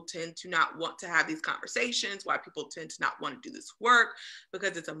people tend to not want to have these conversations, why people tend to not want to do this work,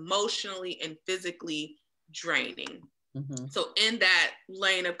 because it's emotionally and physically draining. Mm-hmm. So in that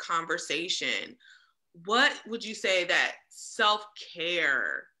lane of conversation, what would you say that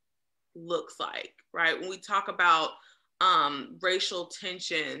self-care looks like, right? When we talk about racial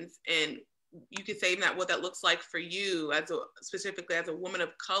tensions, and you could say that what that looks like for you specifically as a woman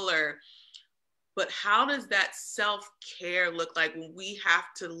of color, but how does that self-care look like when we have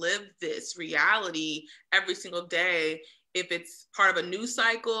to live this reality every single day? If it's part of a news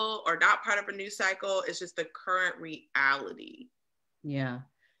cycle or not part of a news cycle, it's just the current reality. Yeah.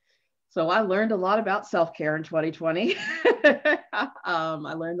 So I learned a lot about self-care in 2020.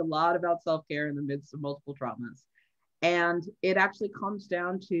 I learned a lot about self-care in the midst of multiple traumas. And it actually comes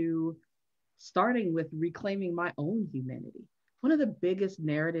down to starting with reclaiming my own humanity. One of the biggest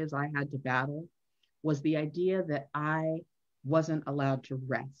narratives I had to battle was the idea that I wasn't allowed to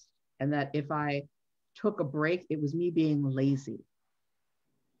rest, and that if I took a break, it was me being lazy.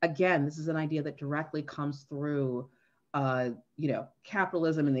 Again, this is an idea that directly comes through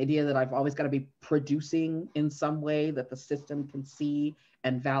capitalism, and the idea that I've always got to be producing in some way that the system can see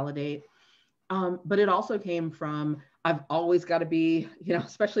and validate. But it also came from, I've always got to be,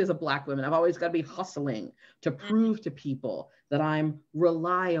 especially as a Black woman, I've always got to be hustling to prove to people that I'm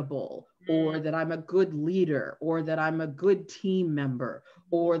reliable, or that I'm a good leader, or that I'm a good team member,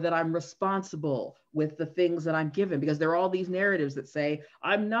 or that I'm responsible with the things that I'm given, because there are all these narratives that say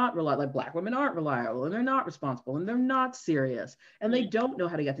I'm not reliable, like Black women aren't reliable, and they're not responsible, and they're not serious, and they don't know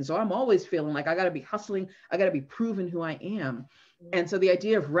how to get things. So I'm always feeling like I got to be hustling, I got to be proving who I am. And so the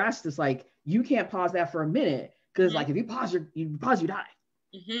idea of rest is like, you can't pause that for a minute, because like if you pause, you die.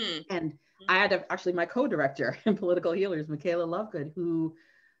 Mm-hmm. And I had actually my co-director in Political Healers, Michaela Lovegood, who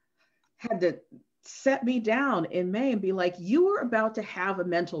had to set me down in May and be like, you are about to have a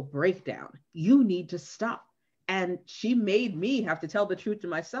mental breakdown. You need to stop. And she made me have to tell the truth to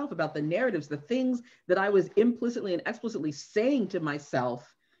myself about the narratives, the things that I was implicitly and explicitly saying to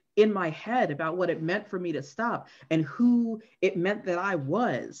myself in my head about what it meant for me to stop, and who it meant that I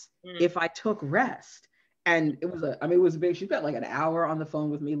was if I took rest. And it was big. She spent like an hour on the phone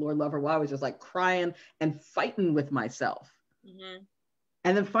with me, Lord love her, while I was just like crying and fighting with myself. Mm-hmm.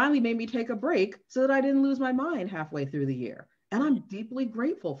 And then finally made me take a break so that I didn't lose my mind halfway through the year. And I'm deeply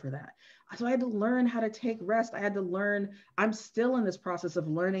grateful for that. So I had to learn how to take rest. I had to learn, I'm still in this process of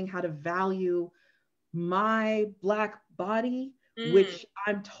learning how to value my Black body, which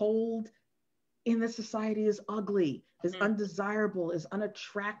I'm told in this society is ugly, is undesirable, is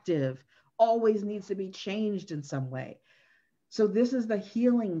unattractive, always needs to be changed in some way. So this is the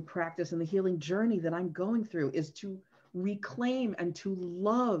healing practice and the healing journey that I'm going through, is to reclaim and to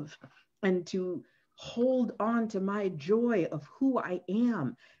love and to hold on to my joy of who I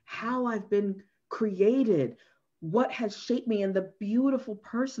am, how I've been created, what has shaped me, and the beautiful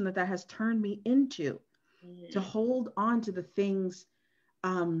person that has turned me into. To hold on to the things,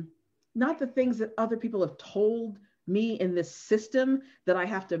 not the things that other people have told me in this system that I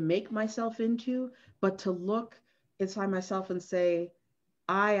have to make myself into, but to look inside myself and say,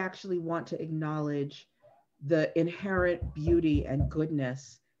 I actually want to acknowledge the inherent beauty and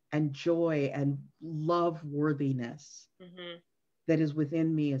goodness and joy and love worthiness that is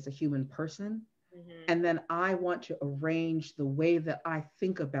within me as a human person. And then I want to arrange the way that I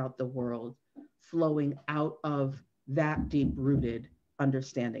think about the world flowing out of that deep-rooted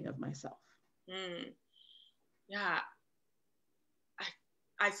understanding of myself. Yeah,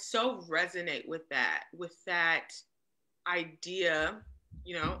 I so resonate with that idea,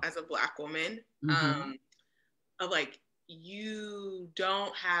 as a Black woman, of like, you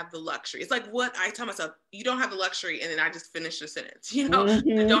don't have the luxury. It's like what I tell myself, you don't have the luxury, and then I just finish the sentence, I don't have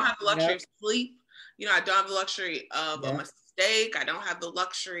the luxury of sleep. I don't have the luxury of a mistake. I don't have the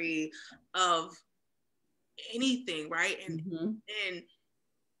luxury of anything, right? And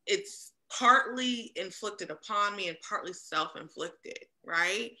it's partly inflicted upon me and partly self-inflicted,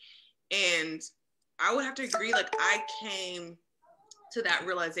 right? And I would have to agree, like, I came to that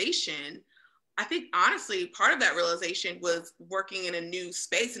realization. I think honestly, part of that realization was working in a new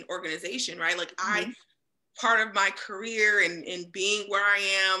space and organization, right? Like part of my career and being where I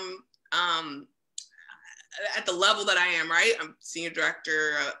am, at the level that I am, right? I'm senior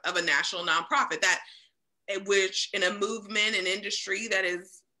director of a national nonprofit which in a movement and industry that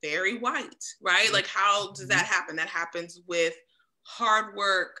is very white, right? Like, how does that happen? That happens with hard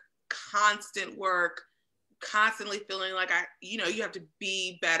work, constant work, constantly feeling like you have to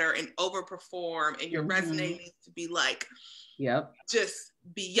be better and overperform, and your resume needs to be like, just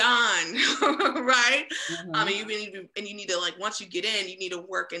beyond, right? And you need to, like, once you get in, you need to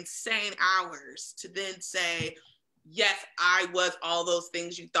work insane hours to then say, yes, I was all those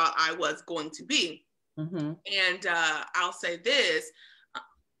things you thought I was going to be. And I'll say this,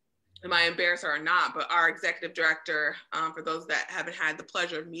 am I embarrassed or not, but our executive director, for those that haven't had the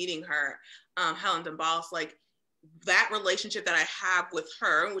pleasure of meeting her, Helen Dembals, like, that relationship that I have with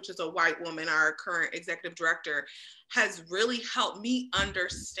her, which is a white woman, our current executive director, has really helped me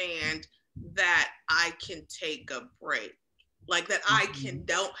understand that I can take a break. Like, that I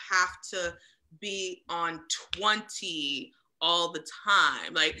don't have to be on 20 all the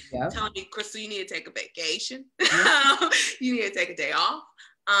time. Like, telling me, Crystal, you need to take a vacation. You need to take a day off.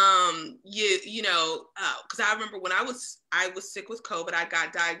 Because I remember when I was sick with COVID, I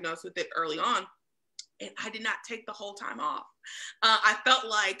got diagnosed with it early on, and I did not take the whole time off. I felt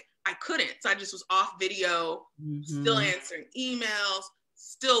like I couldn't. So I just was off video, still answering emails,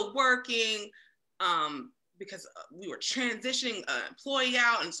 still working, because we were transitioning an employee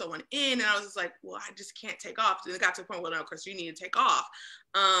out and someone in. And I was just like, well, I just can't take off. And it got to the point where, no, Chris, you need to take off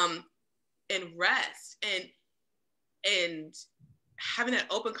and rest. And having an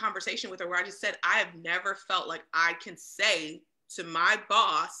open conversation with her where I just said, I have never felt like I can say to my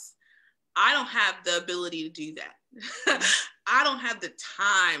boss, I don't have the ability to do that. I don't have the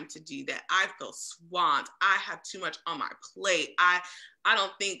time to do that. I feel swamped. I have too much on my plate. I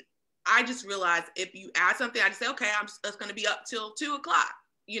don't think, I just realized if you add something, I just say, okay, it's going to be up till 2:00.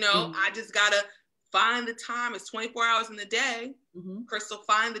 I just got to find the time. It's 24 hours in the day. Crystal,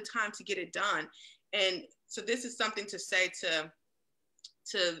 find the time to get it done. And so this is something to say to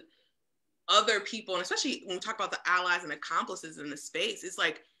other people, and especially when we talk about the allies and accomplices in the space, it's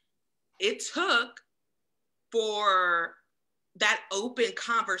like, it took for that open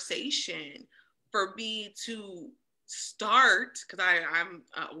conversation for me to start, because I'm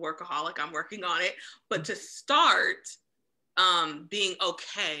a workaholic, I'm working on it, but to start being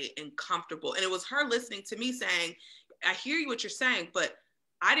okay and comfortable. And it was her listening to me saying, I hear you what you're saying, but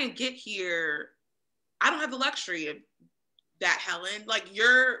I didn't get here. I don't have the luxury of that, Helen. Like,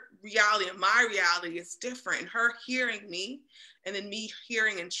 your reality and my reality is different. And her hearing me, and then me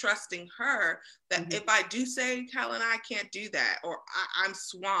hearing and trusting her that if I do say, Helen, I can't do that, or I'm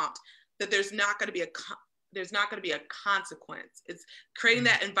swamped, that there's not going to be a consequence. It's creating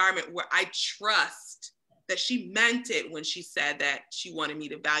that environment where I trust that she meant it when she said that she wanted me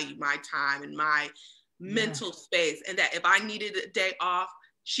to value my time and my mental space, and that if I needed a day off,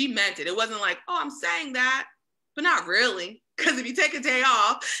 she meant it. It wasn't like, oh, I'm saying that, but not really. Because if you take a day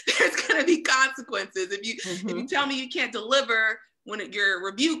off, there's going to be consequences. If you tell me you can't deliver when your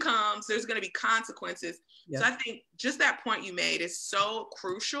review comes, there's going to be consequences. So I think just that point you made is so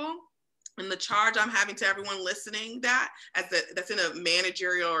crucial. And the charge I'm having to everyone listening that's in a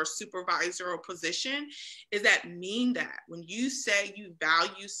managerial or supervisorial position is that when you say you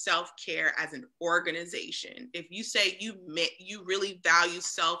value self-care as an organization, if you say you really value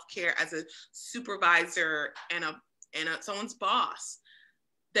self-care as a supervisor and someone's boss,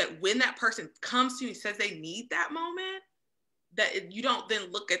 that when that person comes to you and says they need that moment, that you don't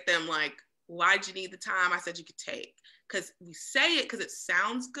then look at them like, why'd you need the time I said you could take? Because we say it because it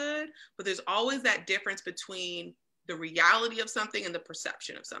sounds good, but there's always that difference between the reality of something and the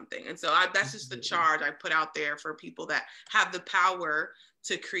perception of something. And so that's just the charge I put out there for people that have the power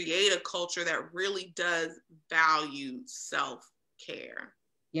to create a culture that really does value self-care.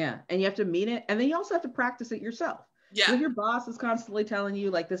 Yeah, and you have to mean it, and then you also have to practice it yourself. Yeah. If your boss is constantly telling you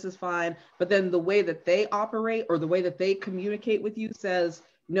like, this is fine, but then the way that they operate or the way that they communicate with you says,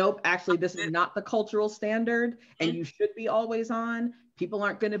 nope, actually, this is not the cultural standard and you should be always on, people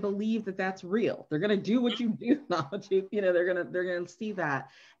aren't going to believe that that's real. They're going to do what you do, not what you, they're going to see that.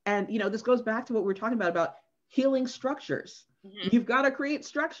 And, this goes back to what we're talking about healing structures. You've got to create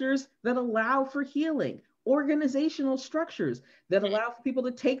structures that allow for healing. Organizational structures that allow for people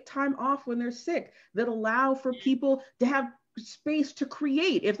to take time off when they're sick, that allow for people to have space to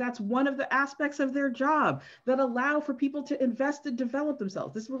create, if that's one of the aspects of their job, that allow for people to invest and develop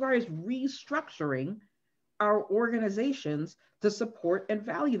themselves. This requires restructuring our organizations to support and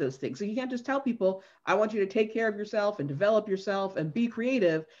value those things. So you can't just tell people, I want you to take care of yourself and develop yourself and be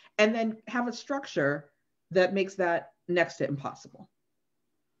creative, and then have a structure that makes that next to impossible.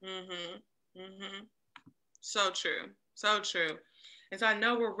 So true. So true. And so I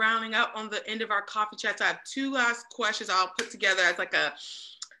know we're rounding up on the end of our coffee chat. So I have two last questions I'll put together as like a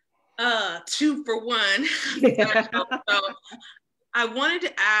 2-for-1. So I wanted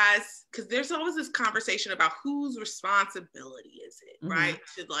to ask, because there's always this conversation about whose responsibility is it, right?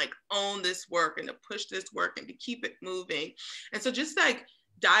 To like own this work and to push this work and to keep it moving. And so just like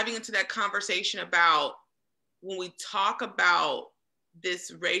diving into that conversation about when we talk about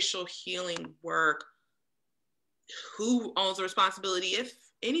this racial healing work, who owns the responsibility, if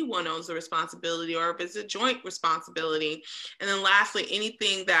anyone owns the responsibility, or if it's a joint responsibility. And then lastly,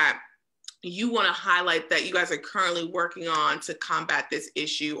 anything that you want to highlight that you guys are currently working on to combat this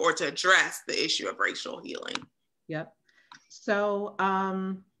issue or to address the issue of racial healing. Yep. So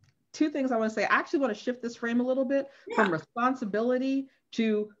two things I want to say. I actually want to shift this frame a little bit from responsibility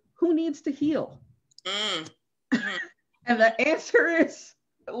to who needs to heal. And the answer is,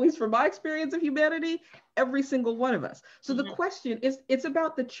 at least from my experience of humanity, every single one of us. So the question is, it's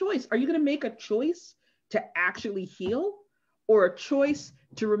about the choice. Are you going to make a choice to actually heal, or a choice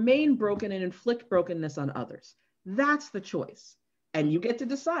to remain broken and inflict brokenness on others? That's the choice. And you get to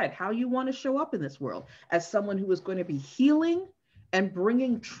decide how you want to show up in this world, as someone who is going to be healing and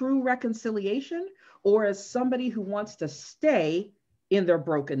bringing true reconciliation, or as somebody who wants to stay in their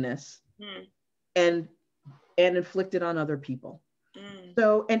brokenness and inflict it on other people.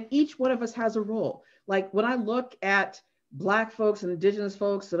 So, and each one of us has a role. Like when I look at Black folks and Indigenous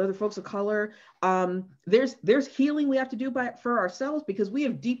folks and other folks of color, there's healing we have to do for ourselves, because we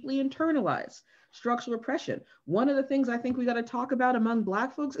have deeply internalized structural oppression. One of the things I think we got to talk about among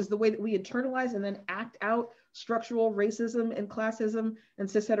Black folks is the way that we internalize and then act out structural racism and classism and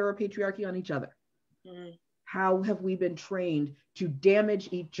cis heteropatriarchy on each other. How have we been trained to damage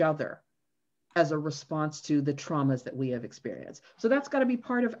each other as a response to the traumas that we have experienced? So that's got to be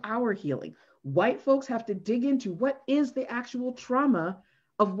part of our healing. White folks have to dig into what is the actual trauma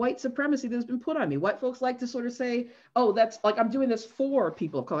of white supremacy that's been put on me. White folks like to sort of say, oh, that's like, I'm doing this for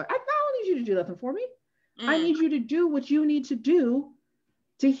people of color. I don't need you to do nothing for me. I need you to do what you need to do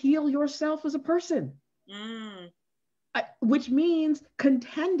to heal yourself as a person. Which means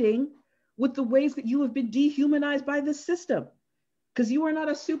contending with the ways that you have been dehumanized by this system. Because you are not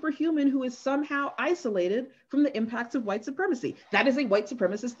a superhuman who is somehow isolated from the impacts of white supremacy. That is a white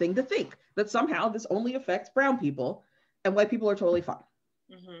supremacist thing to think, that somehow this only affects brown people and white people are totally fine.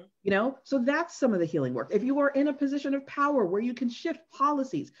 You know, so that's some of the healing work. If you are in a position of power where you can shift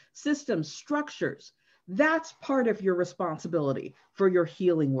policies, systems, structures, that's part of your responsibility for your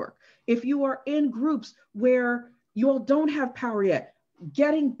healing work. If you are in groups where you all don't have power yet,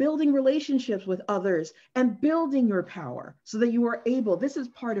 building relationships with others and building your power so that you are able, this is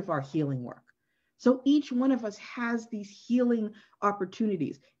part of our healing work. So each one of us has these healing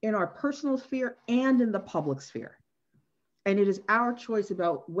opportunities in our personal sphere and in the public sphere. And it is our choice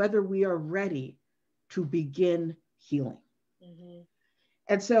about whether we are ready to begin healing.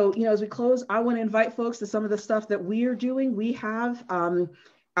 And so, you know, as we close, I want to invite folks to some of the stuff that we are doing. We have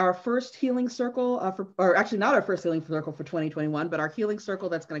our first healing circle, or actually not our first healing circle for 2021, but our healing circle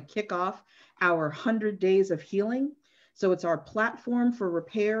that's going to kick off our 100 days of healing. So it's our platform for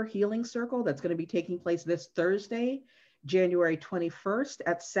repair healing circle that's going to be taking place this Thursday, January 21st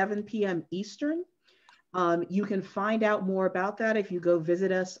at 7 p.m. Eastern. You can find out more about that if you go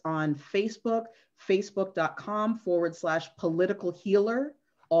visit us on Facebook, facebook.com/political healer,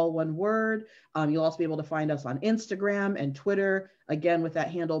 all one word. You'll also be able to find us on Instagram and Twitter, again, with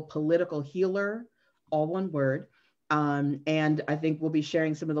that handle, political healer, all one word. And I think we'll be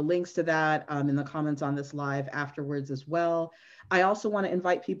sharing some of the links to that in the comments on this live afterwards as well. I also want to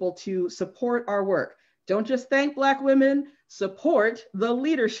invite people to support our work. Don't just thank Black women, support the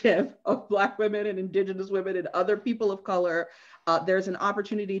leadership of Black women and Indigenous women and other people of color. There's an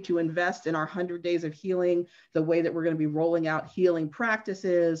opportunity to invest in our 100 days of healing, the way that we're going to be rolling out healing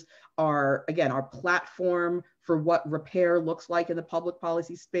practices, our platform for what repair looks like in the public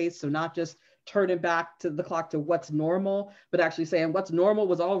policy space. So not just turning back to the clock to what's normal, but actually saying what's normal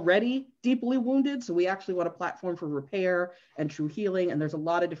was already deeply wounded. So we actually want a platform for repair and true healing. And there's a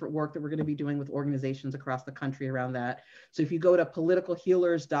lot of different work that we're going to be doing with organizations across the country around that. So if you go to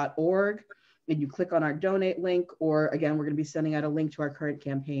politicalhealers.org and you click on our donate link, or again, we're going to be sending out a link to our current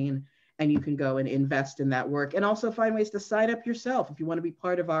campaign, and you can go and invest in that work and also find ways to sign up yourself if you want to be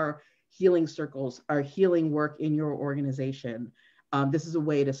part of our healing circles, our healing work in your organization. This is a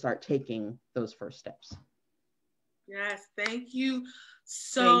way to start taking those first steps. Yes, thank you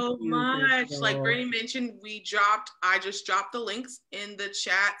so much. Crystal. Like Brandy mentioned, I just dropped the links in the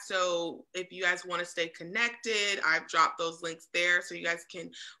chat. So if you guys want to stay connected, I've dropped those links there so you guys can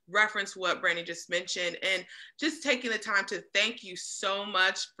reference what Brandy just mentioned. And just taking the time to thank you so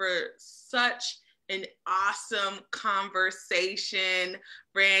much for such an awesome conversation,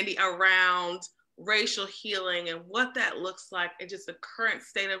 Brandy, around racial healing and what that looks like and just the current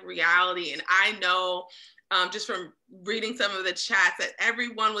state of reality. And I know just from reading some of the chats that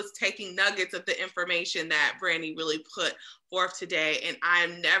everyone was taking nuggets of the information that Brandy really put forth today. And I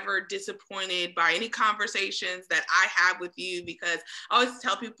am never disappointed by any conversations that I have with you, because I always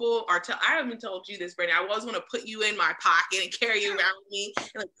tell people, I haven't told you this, Brandy, I always want to put you in my pocket and carry you around me and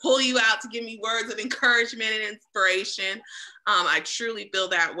like pull you out to give me words of encouragement and inspiration. I truly feel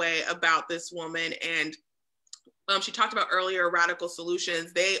that way about this woman. And she talked about earlier, Radical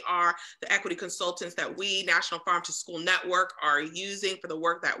Solutions. They are the equity consultants that we, National Farm to School Network, are using for the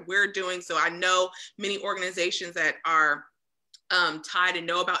work that we're doing. So I know many organizations that are tied and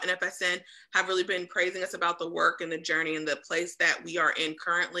know about NFSN have really been praising us about the work and the journey and the place that we are in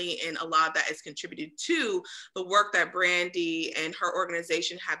currently. And a lot of that is contributed to the work that Brandy and her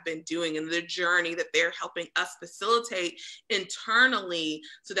organization have been doing and the journey that they're helping us facilitate internally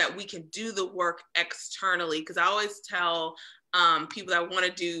so that we can do the work externally. Because I always tell people that want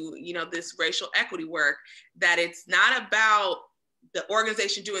to do, this racial equity work, that it's not about the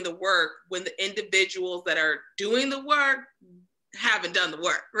organization doing the work when the individuals that are doing the work haven't done the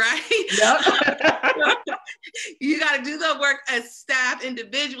work, right? Yep. You got to do the work as staff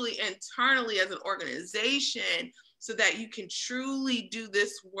individually, internally as an organization, so that you can truly do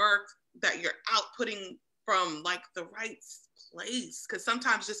this work that you're outputting from like the right place. Because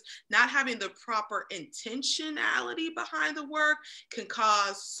sometimes just not having the proper intentionality behind the work can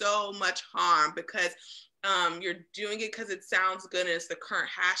cause so much harm, because you're doing it because it sounds good and it's the current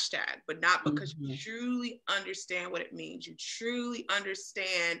hashtag, but not because you truly understand what it means. You truly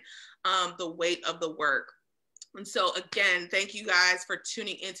understand the weight of the work. And so again, thank you guys for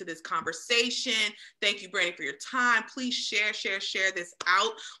tuning into this conversation. Thank you, Brandy, for your time. Please share this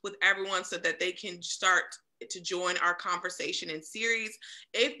out with everyone so that they can start to join our conversation in series.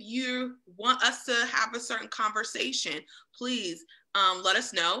 If you want us to have a certain conversation, please let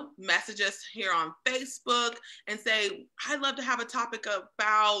us know. Message us here on Facebook and say, I'd love to have a topic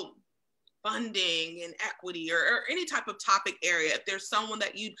about funding and equity, or any type of topic area. If there's someone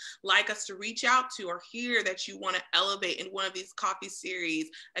that you'd like us to reach out to or hear that you want to elevate in one of these coffee series,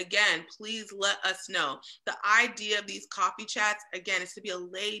 again, please let us know. The idea of these coffee chats, again, is to be a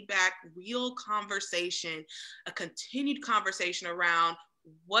laid back, real conversation, a continued conversation around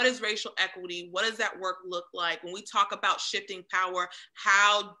what is racial equity? What does that work look like? When we talk about shifting power,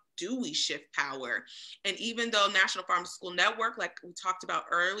 how do we shift power? And even though National Farm to School Network, like we talked about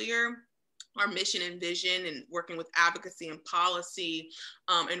earlier, our mission and vision and working with advocacy and policy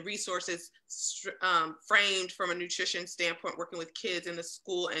and resources framed from a nutrition standpoint, working with kids in the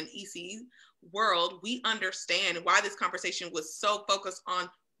school and ECE world, we understand why this conversation was so focused on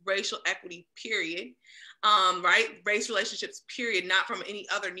racial equity, period, right? Race relationships, period, not from any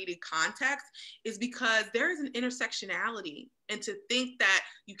other needed context, is because there is an intersectionality. And to think that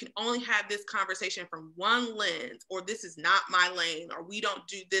you can only have this conversation from one lens, or this is not my lane, or we don't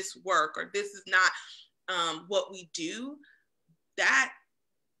do this work, or this is not what we do, that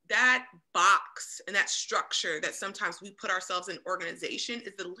box and that structure that sometimes we put ourselves in organization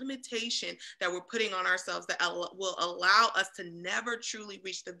is the limitation that we're putting on ourselves that will allow us to never truly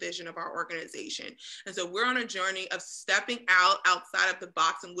reach the vision of our organization. And so we're on a journey of stepping outside of the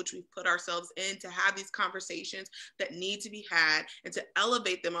box in which we've put ourselves in, to have these conversations that need to be had and to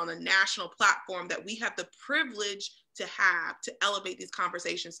elevate them on the national platform that we have the privilege to have, to elevate these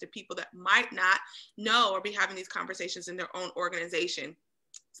conversations to people that might not know or be having these conversations in their own organization.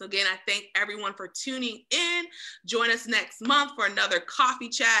 So again, I thank everyone for tuning in. Join us next month for another coffee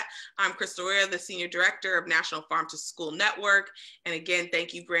chat. I'm Crystal Rea, the Senior Director of National Farm to School Network. And again,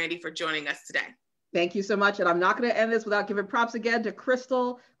 thank you, Brandy, for joining us today. Thank you so much. And I'm not going to end this without giving props again to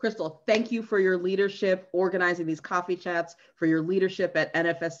Crystal. Crystal, thank you for your leadership organizing these coffee chats, for your leadership at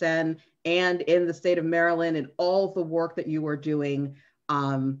NFSN and in the state of Maryland, and all the work that you are doing.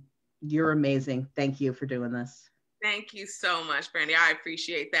 You're amazing. Thank you for doing this. Thank you so much, Brandy. I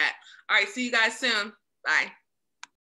appreciate that. All right, see you guys soon. Bye.